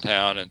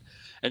downtown,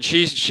 and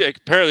she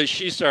apparently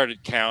she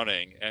started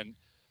counting, and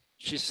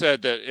she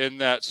said that in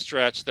that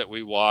stretch that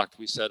we walked,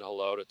 we said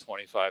hello to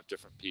 25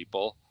 different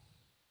people.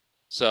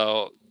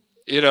 So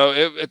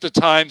at the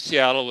time,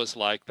 Seattle was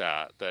like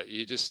that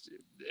you just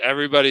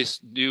everybody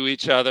knew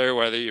each other,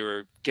 whether you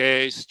were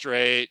gay,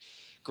 straight,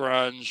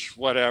 grunge,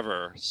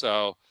 whatever.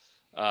 So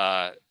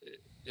uh,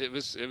 it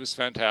was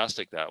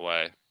fantastic that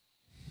way.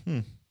 Hmm.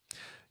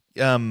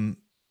 Um,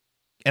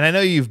 and I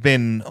know you've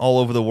been all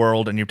over the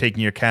world and you're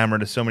taking your camera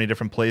to so many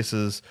different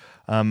places.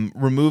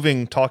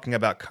 Removing talking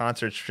about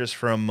concerts just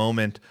for a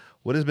moment,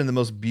 what has been the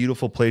most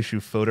beautiful place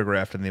you've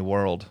photographed in the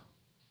world?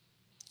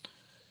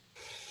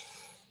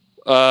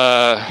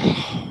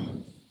 Uh,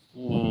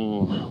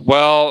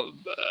 well,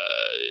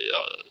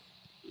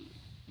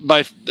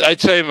 my I'd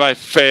say my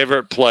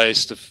favorite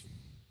place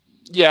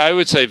yeah, I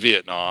would say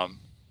Vietnam,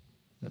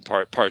 and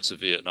parts of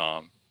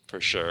Vietnam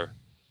for sure.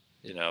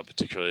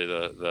 Particularly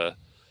the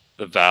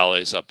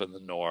valleys up in the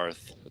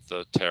north with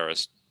the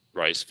terraced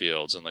rice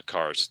fields and the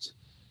karst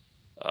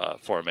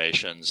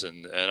formations,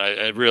 and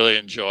I really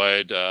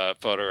enjoyed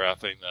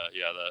photographing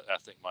the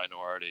ethnic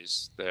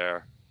minorities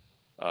there.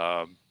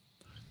 Um,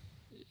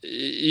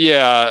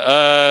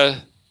 yeah,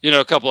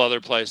 a couple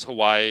other places.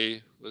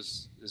 Hawaii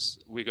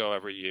we go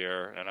every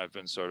year, and I've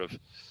been sort of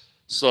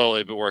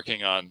slowly but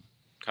working on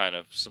kind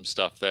of some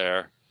stuff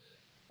there.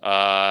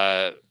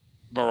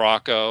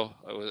 Morocco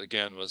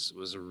again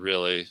was a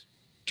really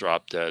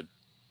drop dead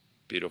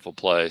beautiful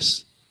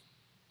place.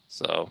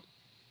 So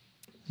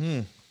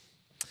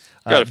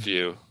got a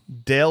few.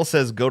 Dale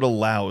says go to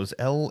Laos.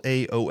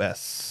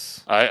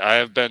 Laos. I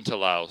have been to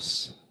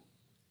Laos.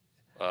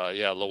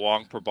 Yeah,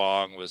 Luang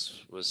Prabang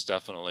was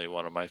definitely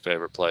one of my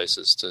favorite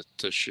places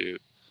to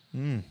shoot.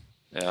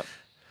 Yeah.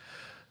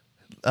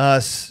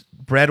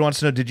 Brad wants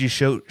to know, did you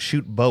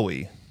shoot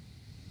Bowie?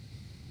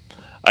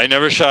 I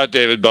never shot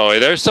David Bowie.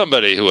 There's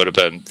somebody who would have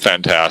been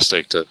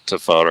fantastic to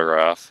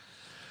photograph.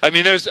 I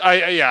mean,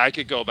 I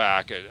could go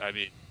back. I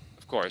mean,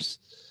 of course,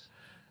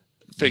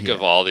 think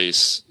of all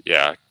these,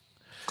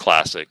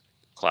 classic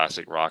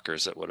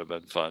rockers that would have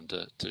been fun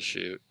to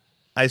shoot.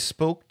 I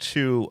spoke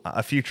to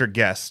a future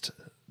guest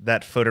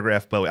that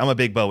photographed Bowie. I'm a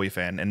big Bowie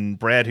fan, and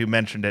Brad, who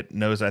mentioned it,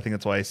 knows. I think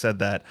that's why I said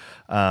that.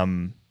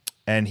 And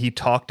he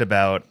talked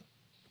about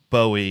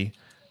Bowie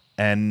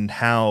and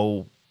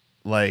how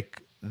there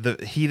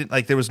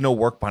was no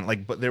work behind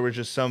it, but there was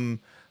just some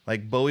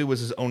Bowie was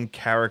his own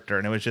character,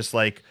 and it was just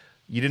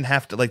you didn't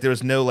have to there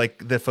was no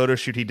the photo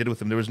shoot he did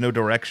with him, there was no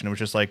direction. It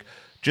was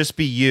just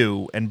be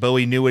you, and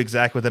Bowie knew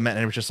exactly what that meant,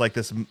 and it was just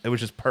this. It was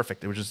just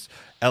perfect. It was just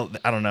I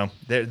don't know.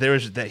 There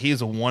was that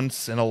he's a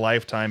once in a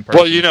lifetime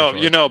person.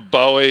 Well,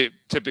 Bowie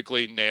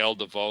typically nailed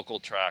the vocal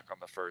track on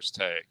the first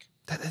take.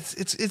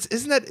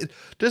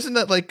 Doesn't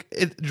that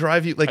it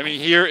drive you I mean,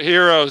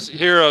 Heroes.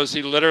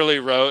 He literally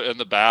wrote in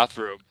the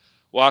bathroom,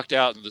 walked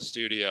out in the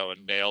studio,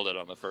 and nailed it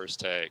on the first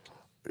take.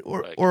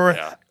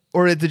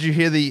 Or did you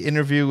hear the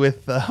interview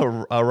with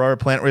Robert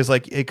Plant where he's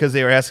because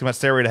they were asking about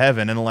Stairway to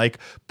Heaven, and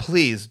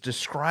please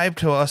describe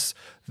to us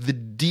the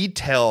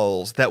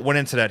details that went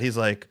into that. He's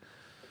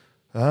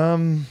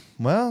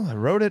well, I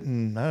wrote it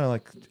in, I don't know,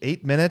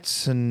 8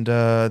 minutes, and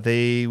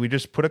we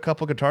just put a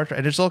couple guitar tracks,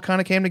 and it just all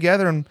kind of came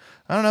together, and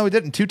I don't know, we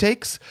did it in 2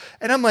 takes.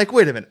 And I'm wait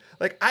a minute,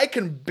 I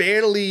can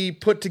barely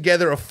put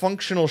together a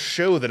functional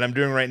show that I'm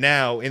doing right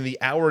now in the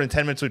hour and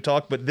 10 minutes we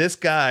talked, but this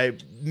guy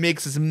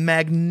makes this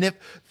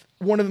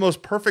one of the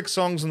most perfect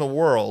songs in the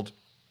world,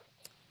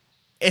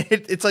 and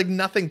it's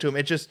nothing to him.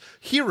 It's just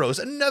Heroes,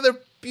 another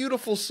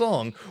beautiful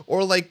song,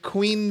 or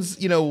Queen's,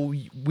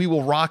 We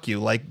Will Rock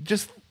You,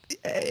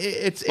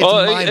 it's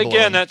mind-blowing.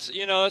 Again, that's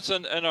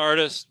an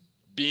artist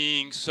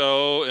being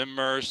so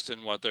immersed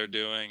in what they're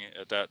doing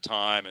at that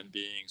time and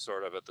being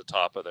sort of at the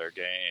top of their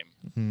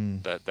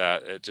game,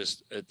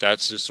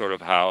 that's just sort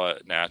of how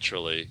it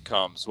naturally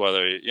comes.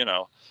 Whether and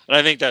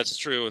I think that's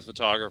true with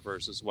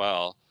photographers as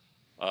well.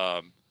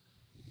 At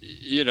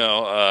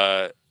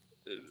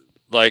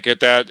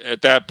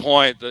that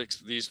point,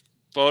 these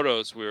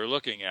photos we were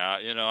looking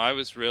at, I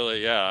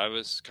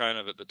was kind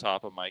of at the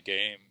top of my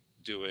game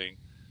doing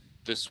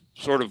this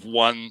sort of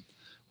one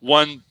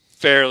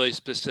fairly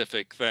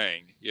specific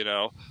thing.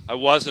 I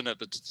wasn't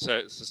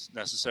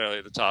necessarily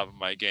at the top of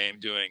my game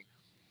doing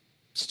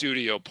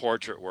studio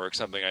portrait work,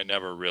 something I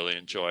never really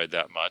enjoyed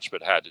that much,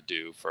 but had to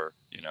do for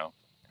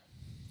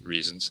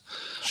reasons.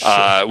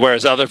 Sure.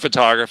 Whereas other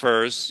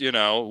photographers,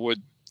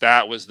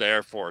 that was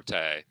their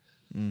forte.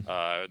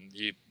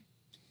 You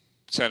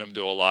send them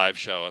to a live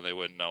show and they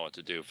wouldn't know what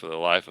to do for the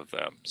life of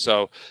them.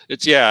 So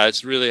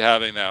it's really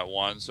having that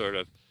one sort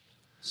of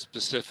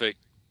specific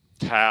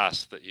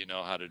task that you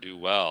know how to do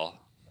well.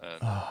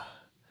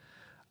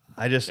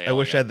 I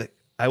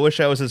wish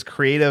I was as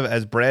creative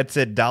as Brad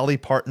said. Dolly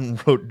Parton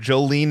wrote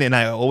Jolene and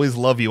I Always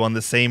Love You on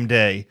the same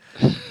day.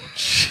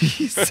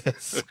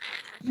 Jesus.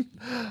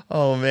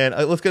 Oh man,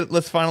 let's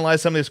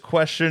finalize some of these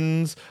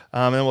questions,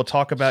 and then we'll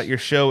talk about your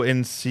show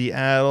in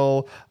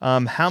Seattle.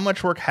 How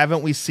much work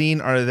haven't we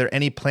seen? Are there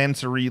any plans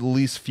to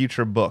release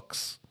future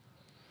books?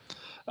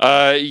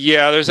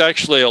 There's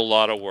actually a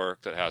lot of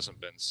work that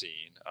hasn't been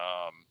seen,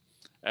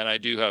 and I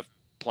do have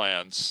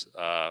plans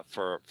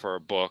for a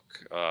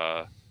book.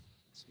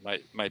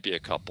 Might be a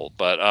couple,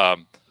 but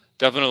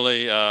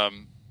definitely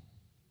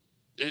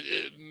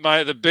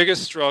the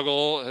biggest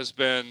struggle has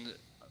been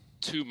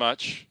too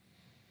much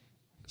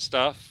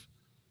stuff,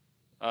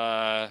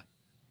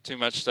 too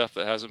much stuff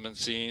that hasn't been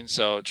seen.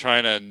 So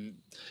trying to,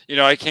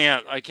 I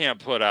can't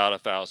put out a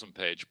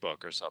 1,000-page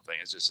book or something.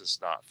 It's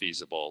not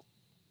feasible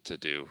to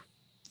do,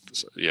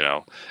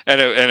 and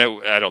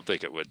I don't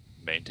think it would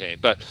maintain.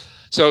 But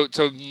so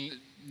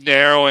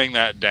narrowing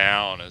that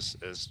down has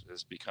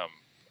become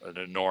an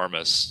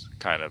enormous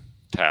kind of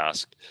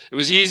task. It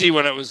was easy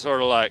when it was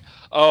sort of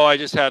I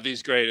just have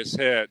these greatest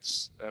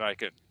hits and I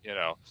could,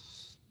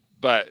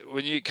 but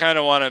when you kind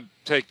of want to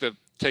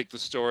take the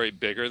story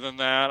bigger than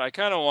that, I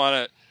kind of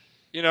want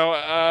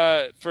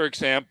to, for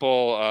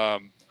example,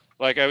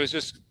 I was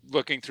just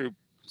looking through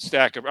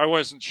stack of, I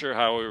wasn't sure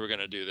how we were going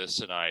to do this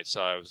tonight,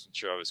 so I wasn't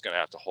sure I was going to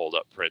have to hold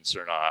up prints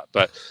or not.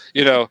 But,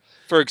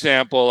 for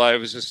example, I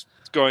was just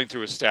going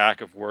through a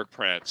stack of work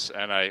prints,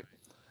 and I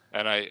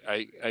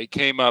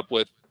came up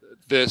with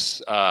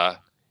this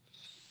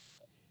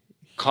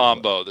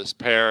combo, this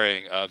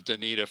pairing of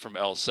Danita from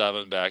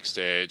L7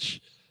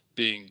 backstage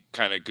being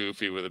kind of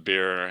goofy with a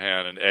beer in her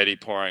hand, and Eddie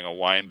pouring a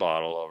wine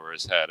bottle over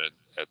his head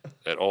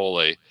at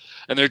Ole.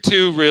 And they're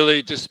two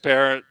really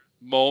disparate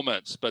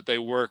moments, but they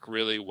work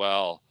really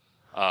well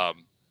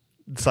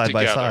Side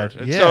by together. side.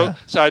 And so Yeah.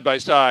 side by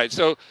side.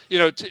 So,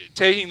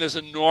 taking this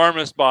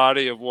enormous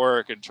body of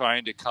work and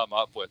trying to come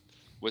up with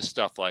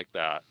stuff like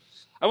that.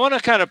 I want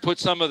to kind of put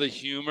some of the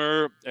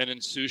humor and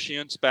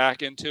insouciance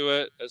back into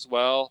it as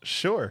well.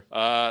 Sure.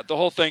 The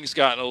whole thing's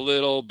gotten a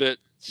little bit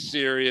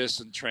serious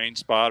and train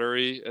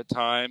spottery at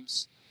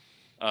times.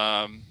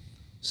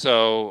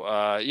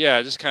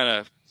 Just kind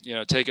of,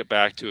 take it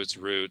back to its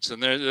roots.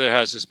 And there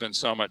has just been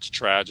so much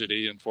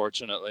tragedy,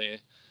 unfortunately,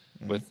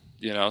 with,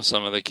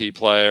 some of the key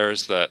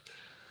players that,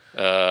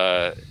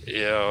 kind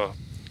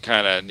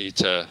of need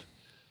to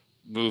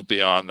move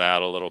beyond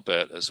that a little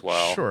bit as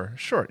well.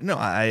 Sure. No,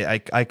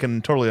 I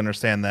can totally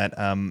understand that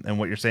and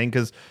what you're saying,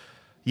 because,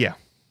 yeah.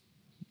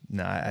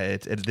 No,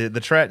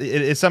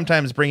 it's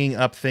sometimes bringing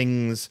up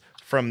things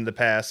from the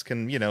past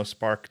can,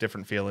 spark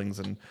different feelings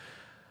and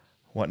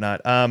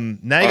whatnot. Now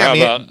you got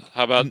me.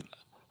 How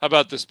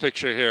about this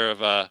picture here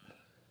of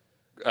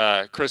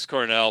Chris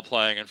Cornell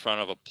playing in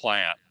front of a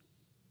plant,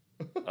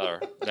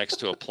 or next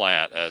to a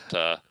plant at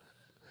the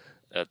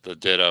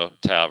Ditto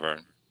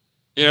Tavern?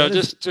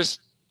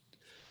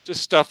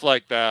 Just stuff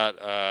like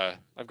that.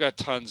 I've got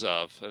tons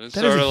of, and it's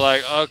sort of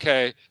like,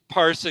 okay,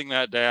 parsing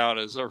that down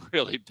is a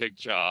really big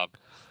job.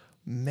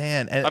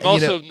 Man, I'm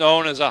also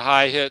known as a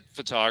high hit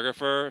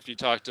photographer. If you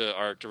talk to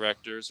art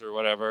directors or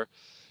whatever,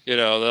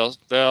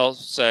 they'll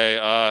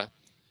say,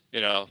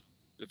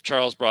 if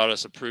Charles brought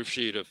us a proof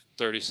sheet of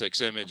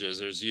 36 images,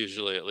 there's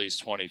usually at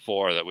least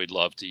 24 that we'd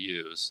love to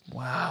use.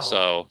 Wow.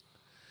 So,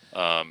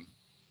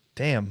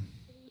 damn,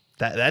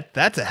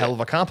 that's a hell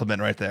of a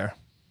compliment right there.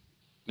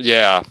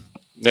 Yeah.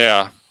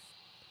 Wow,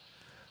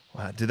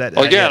 did that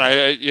again?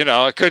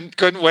 I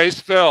couldn't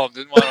waste film.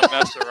 Didn't want to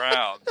mess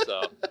around.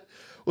 So.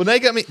 Well, now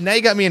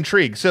you got me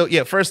intrigued. So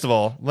yeah, first of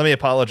all, let me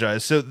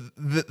apologize. So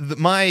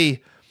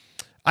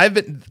I've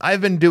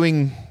been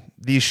doing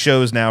these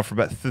shows now for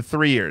about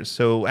 3 years.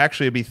 So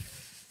actually,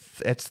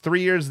 it's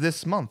 3 years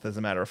this month, as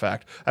a matter of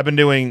fact. I've been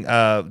doing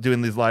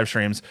these live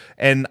streams,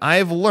 and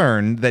I've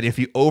learned that if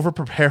you over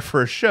prepare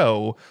for a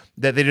show,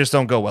 that they just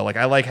don't go well. Like,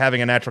 I like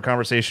having a natural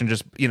conversation,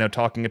 just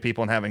talking to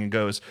people and having it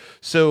goes.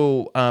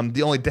 So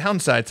the only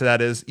downside to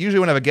that is usually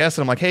when I have a guest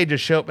and I'm like, hey,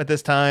 just show up at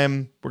this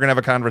time, we're gonna have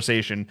a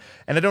conversation,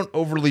 and I don't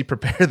overly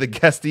prepare the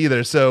guest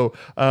either. So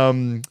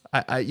I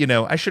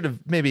should have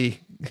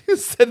maybe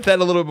said that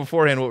a little bit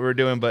beforehand what we were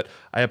doing, but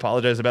I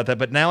apologize about that.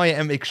 But now I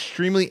am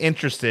extremely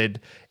interested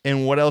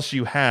in what else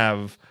you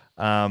have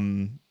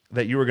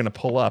that you were going to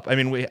pull up. I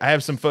mean, I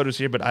have some photos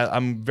here, but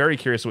I'm very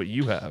curious what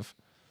you have.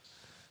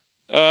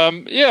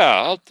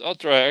 I'll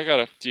try. I got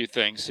a few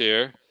things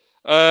here.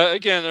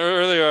 Again,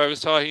 earlier I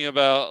was talking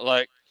about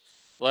like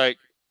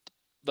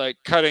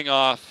cutting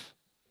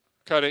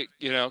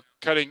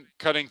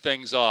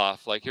things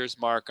off. Like, here's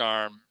Mark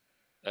Arm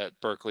at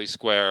Berkeley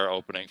Square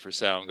opening for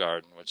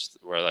Soundgarden,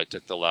 where I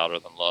took the Louder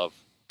Than Love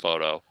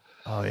photo.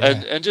 Oh,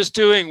 yeah. And just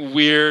doing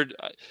weird,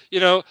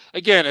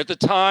 again, at the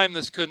time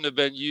this couldn't have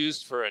been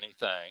used for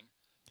anything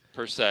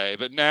per se,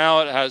 but now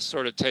it has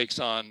sort of takes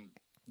on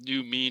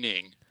new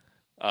meaning.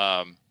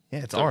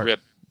 It's the art.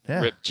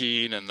 Ripped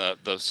jean and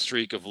the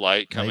streak of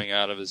light coming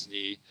out of his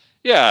knee.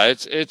 Yeah,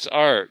 it's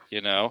art,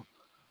 And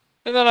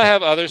then I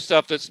have other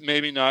stuff that's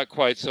maybe not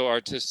quite so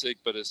artistic,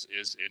 but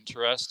is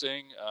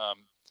interesting.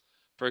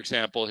 For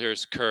example,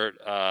 here's Kurt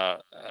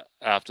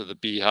after the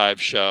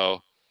Beehive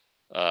show,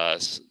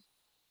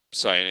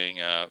 signing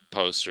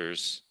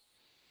posters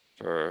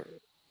for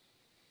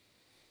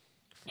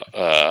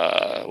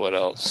what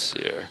else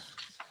here?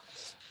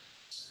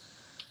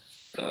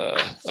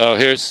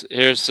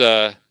 Here's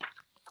I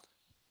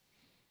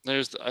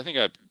think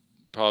I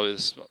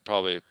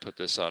probably put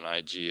this on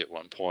IG at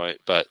one point,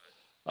 but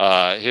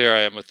here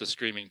I am with the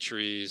Screaming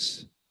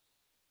Trees,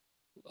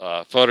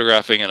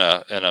 photographing in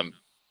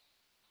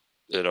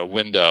a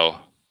window.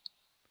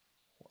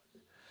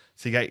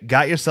 So you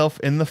got yourself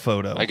in the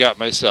photo. I got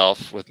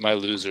myself with my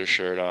loser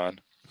shirt on.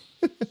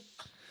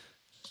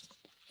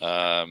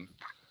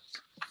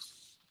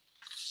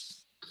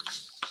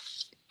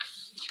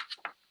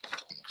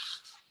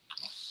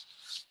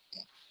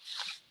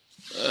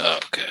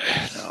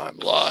 Okay, now I'm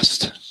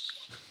lost.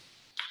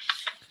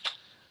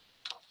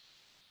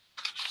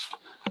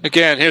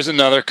 Again, here's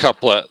another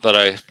couplet that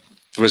I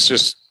was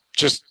just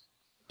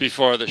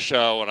before the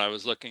show when I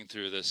was looking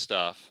through this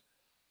stuff.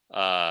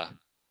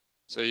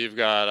 So you've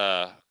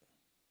got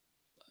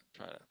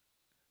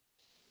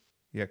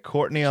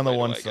Courtney on the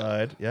one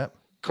side. Yep.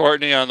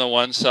 Courtney on the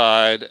one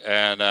side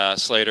and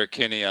Slater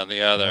Kinney on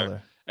the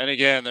other. And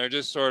again, they're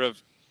just sort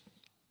of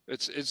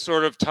it's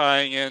sort of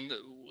tying in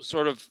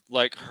sort of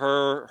like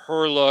her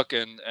look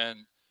and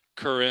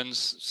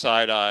Corinne's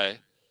side eye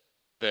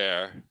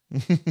there.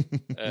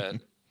 And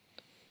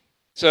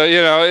so,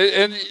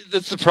 and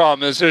that's the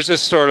problem is there's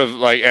just sort of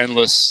like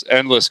endless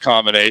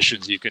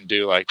combinations you can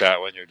do like that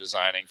when you're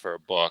designing for a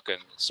book. And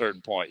at a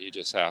certain point, you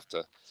just have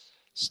to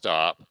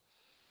stop.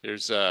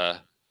 Here's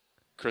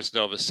Chris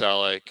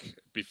Novoselic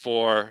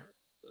before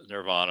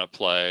Nirvana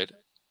played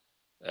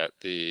at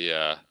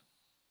the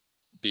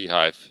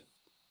Beehive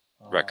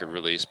record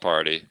release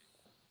party.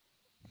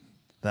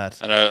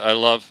 That's And I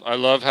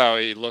love how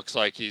he looks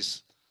like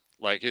he's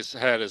like his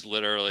head is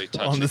literally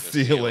touching on the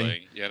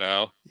ceiling. you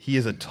know? He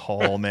is a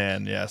tall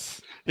man. Yes.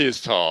 He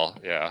is tall,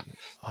 yeah.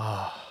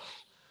 Ah,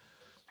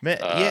 man,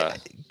 Uh, yeah,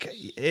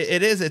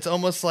 it is. It's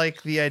almost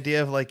like the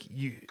idea of like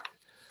you.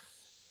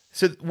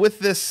 So with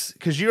this,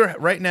 because you're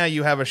right now,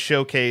 you have a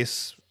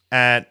showcase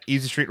at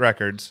Easy Street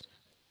Records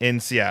in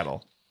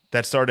Seattle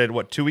that started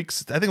what 2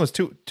 weeks? I think it was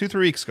 3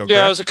 weeks ago. yeah, it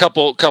Correct? was a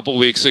couple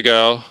weeks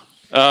ago.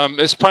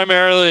 It's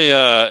primarily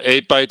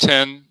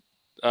 8x10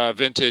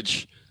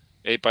 vintage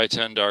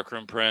 8x10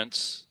 darkroom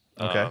prints,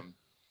 Okay.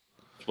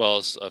 as well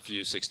as a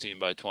few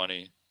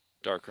 16x20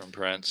 darkroom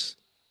prints.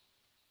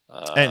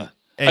 And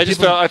I just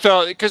people, I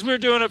felt because we were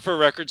doing it for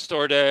Record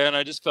Store Day, and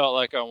I just felt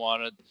like I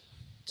wanted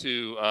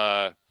to,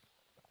 I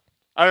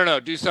don't know,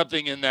 do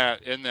something in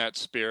that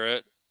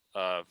spirit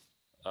of,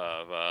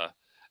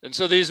 and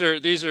so these are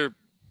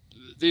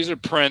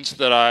prints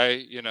that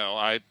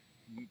I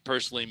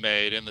personally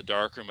made in the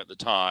darkroom at the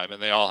time,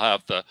 and they all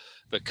have the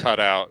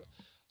cutout.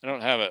 I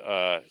don't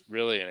have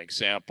really an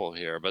example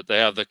here, but they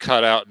have the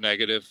cutout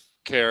negative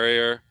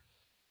carrier,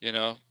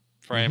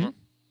 frame.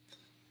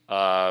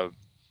 Mhm.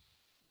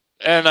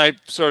 And I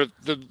sort of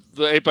the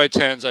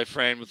 8x10s I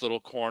framed with little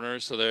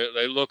corners, so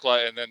they look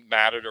like, and then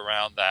matted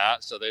around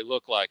that, so they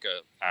look like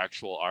a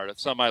actual artist.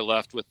 Some I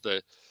left with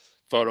the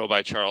photo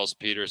by Charles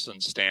Peterson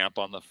stamp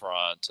on the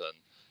front and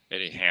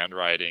any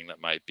handwriting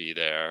that might be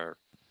there.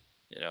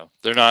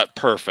 They're not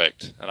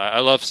perfect, and I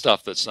love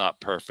stuff that's not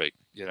perfect,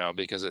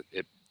 because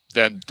it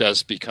then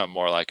does become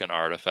more like an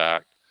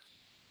artifact.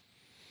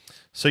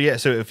 so yeah,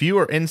 so if you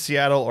are in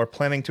Seattle or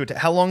planning to,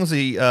 how long is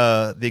the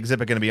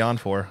exhibit going to be on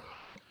for?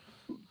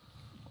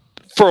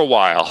 For a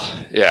while,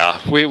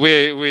 yeah.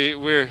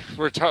 We're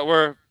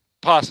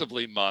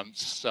possibly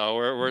months, so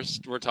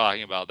we're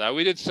talking about that.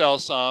 We did sell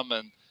some,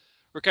 and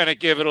we're kind of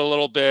give it a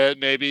little bit,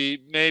 maybe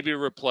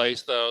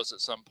replace those at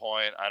some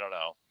point. I don't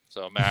know.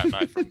 So Matt and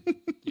I from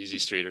Easy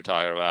Street are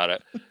talking about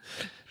it.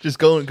 Just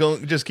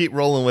just keep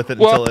rolling with it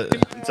Well, until it.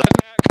 Matt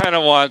kind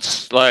of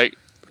wants like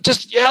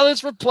just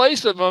let's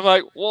replace them. I'm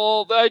like,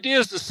 well, the idea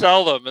is to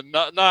sell them and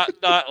not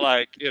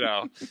like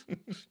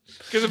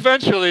because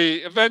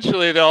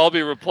eventually they'll all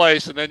be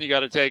replaced, and then you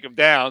got to take them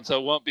down, so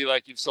it won't be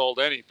like you've sold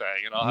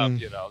anything, and I'll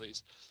have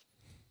these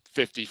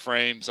 50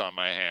 frames on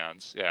my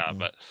hands. Yeah,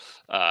 but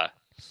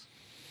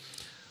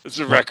it's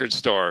a record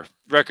store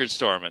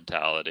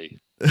mentality.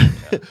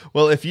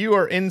 Well, if you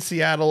are in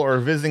Seattle or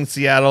visiting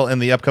Seattle in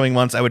the upcoming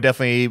months, I would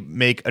definitely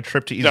make a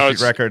trip to Easy Street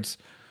Records.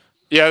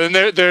 Yeah,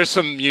 then there's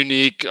some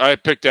unique. I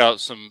picked out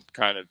some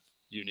kind of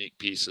unique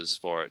pieces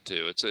for it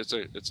too.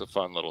 It's a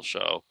fun little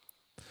show.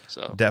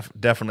 So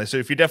Definitely. So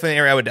if you're definitely in the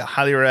area, I would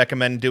highly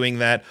recommend doing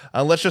that.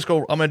 Let's just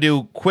go. I'm going to do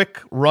a quick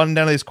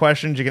rundown of these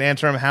questions. You can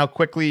answer them how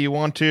quickly you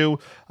want to.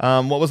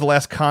 What was the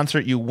last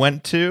concert you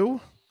went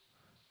to?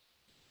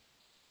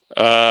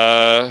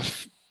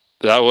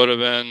 that would have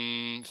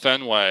been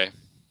Fenway.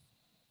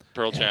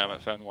 Pearl Jam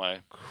at Fenway.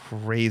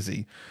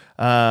 Crazy.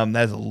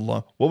 That's a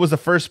long. What was the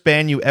first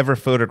band you ever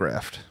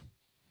photographed?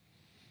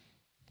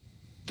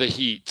 The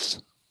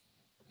Heats.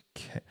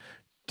 Okay.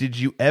 Did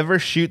you ever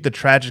shoot the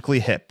Tragically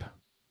Hip?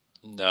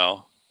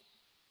 No.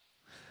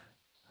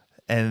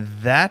 And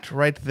that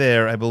right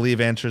there, I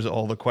believe, answers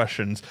all the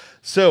questions.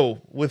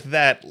 So with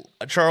that,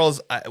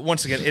 Charles,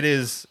 once again, it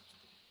is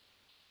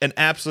an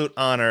absolute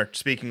honor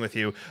speaking with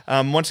you.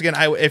 Once again,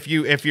 if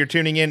you're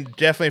tuning in,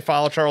 definitely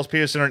follow Charles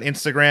Peterson on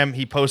Instagram.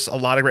 He posts a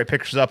lot of great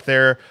pictures up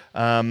there.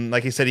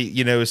 Like he said,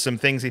 some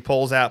things he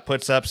pulls out,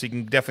 puts up, so you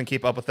can definitely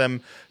keep up with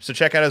them. So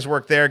check out his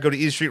work there. Go to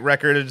Easy Street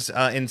Records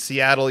in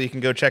Seattle. You can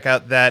go check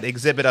out that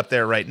exhibit up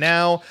there right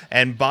now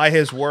and buy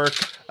his work.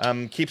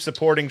 Keep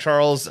supporting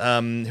Charles,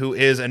 who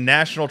is a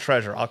national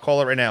treasure. I'll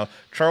call it right now.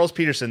 Charles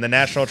Peterson, the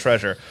national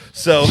treasure.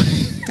 So,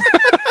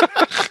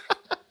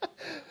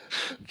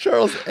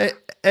 Charles,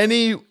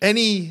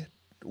 any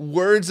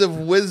words of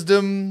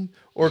wisdom,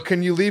 or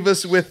can you leave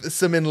us with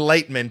some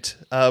enlightenment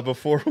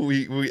before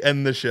we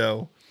end the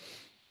show?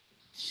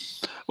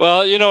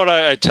 Well, you know what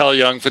I tell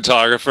young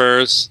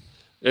photographers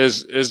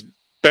is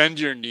bend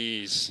your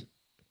knees.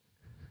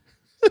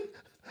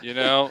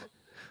 It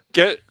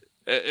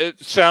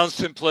sounds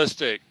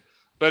simplistic,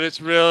 but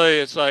it's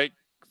like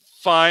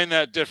find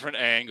that different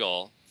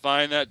angle,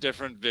 find that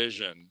different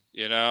vision.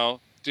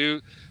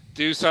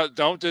 Do so.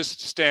 Don't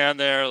just stand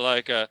there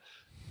like a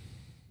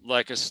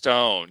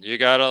stone. You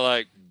gotta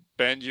like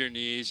bend your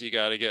knees. You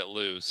gotta get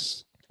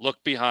loose.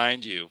 Look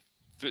behind you.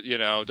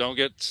 Don't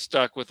get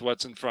stuck with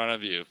what's in front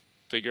of you.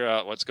 Figure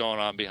out what's going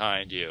on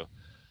behind you.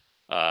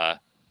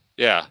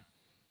 Yeah.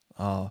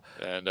 Oh.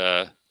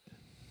 And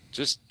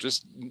just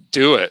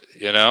do it.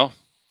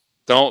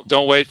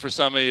 Don't wait for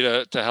somebody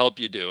to help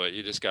you do it.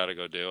 You just gotta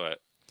go do it.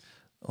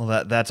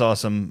 Well, that's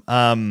awesome.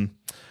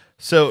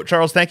 So,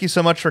 Charles, thank you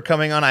so much for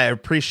coming on. I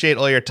appreciate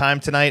all your time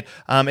tonight.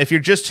 If you're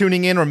just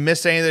tuning in or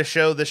missed any of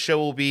this show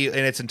will be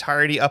in its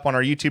entirety up on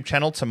our YouTube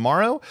channel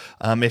tomorrow.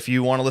 If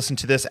you want to listen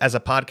to this as a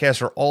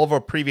podcast or all of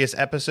our previous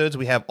episodes,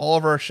 we have all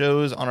of our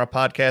shows on our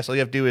podcast. All you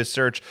have to do is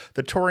search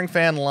The Touring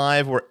Fan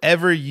Live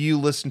wherever you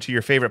listen to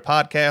your favorite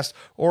podcast,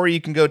 or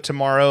you can go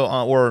tomorrow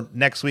or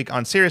next week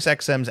on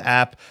SiriusXM's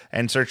app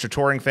and search The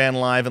Touring Fan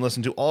Live and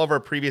listen to all of our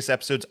previous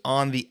episodes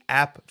on the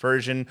app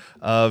version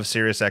of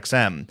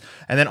SiriusXM.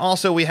 And then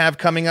also we have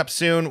coming up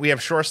soon, we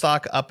have Shore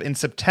Stock up in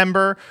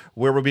September,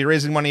 where we'll be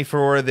raising money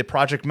for the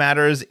Project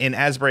Matters in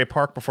Asbury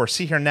Park before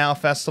See Here Now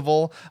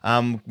Festival.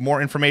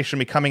 More information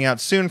will be coming out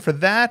soon for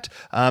that.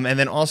 And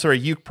then also a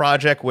uke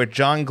project where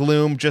John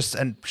Gloom just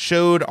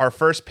showed our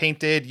first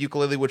painted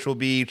ukulele, which will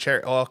be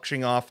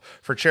auctioning off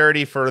for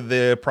charity for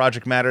the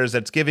Project Matters.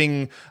 That's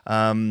giving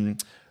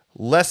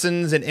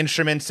lessons and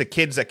instruments to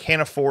kids that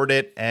can't afford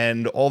it,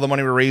 and all the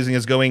money we're raising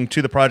is going to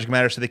the Project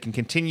Matter so they can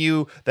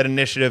continue that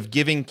initiative,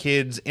 giving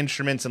kids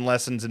instruments and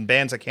lessons and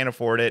bands that can't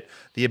afford it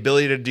the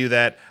ability to do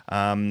that.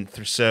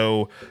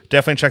 So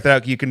definitely check that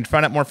out. You can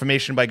find out more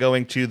information by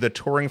going to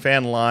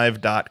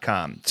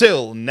thetouringfanlive.com.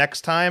 Till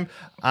next time,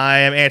 I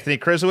am Anthony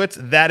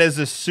Krzyzewicz. That is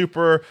a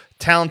super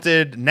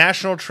talented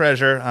national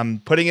treasure. I'm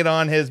putting it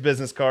on his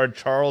business card,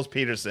 Charles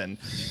Peterson.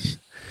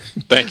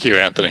 Thank you,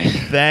 Anthony.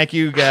 Thank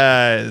you,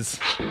 guys.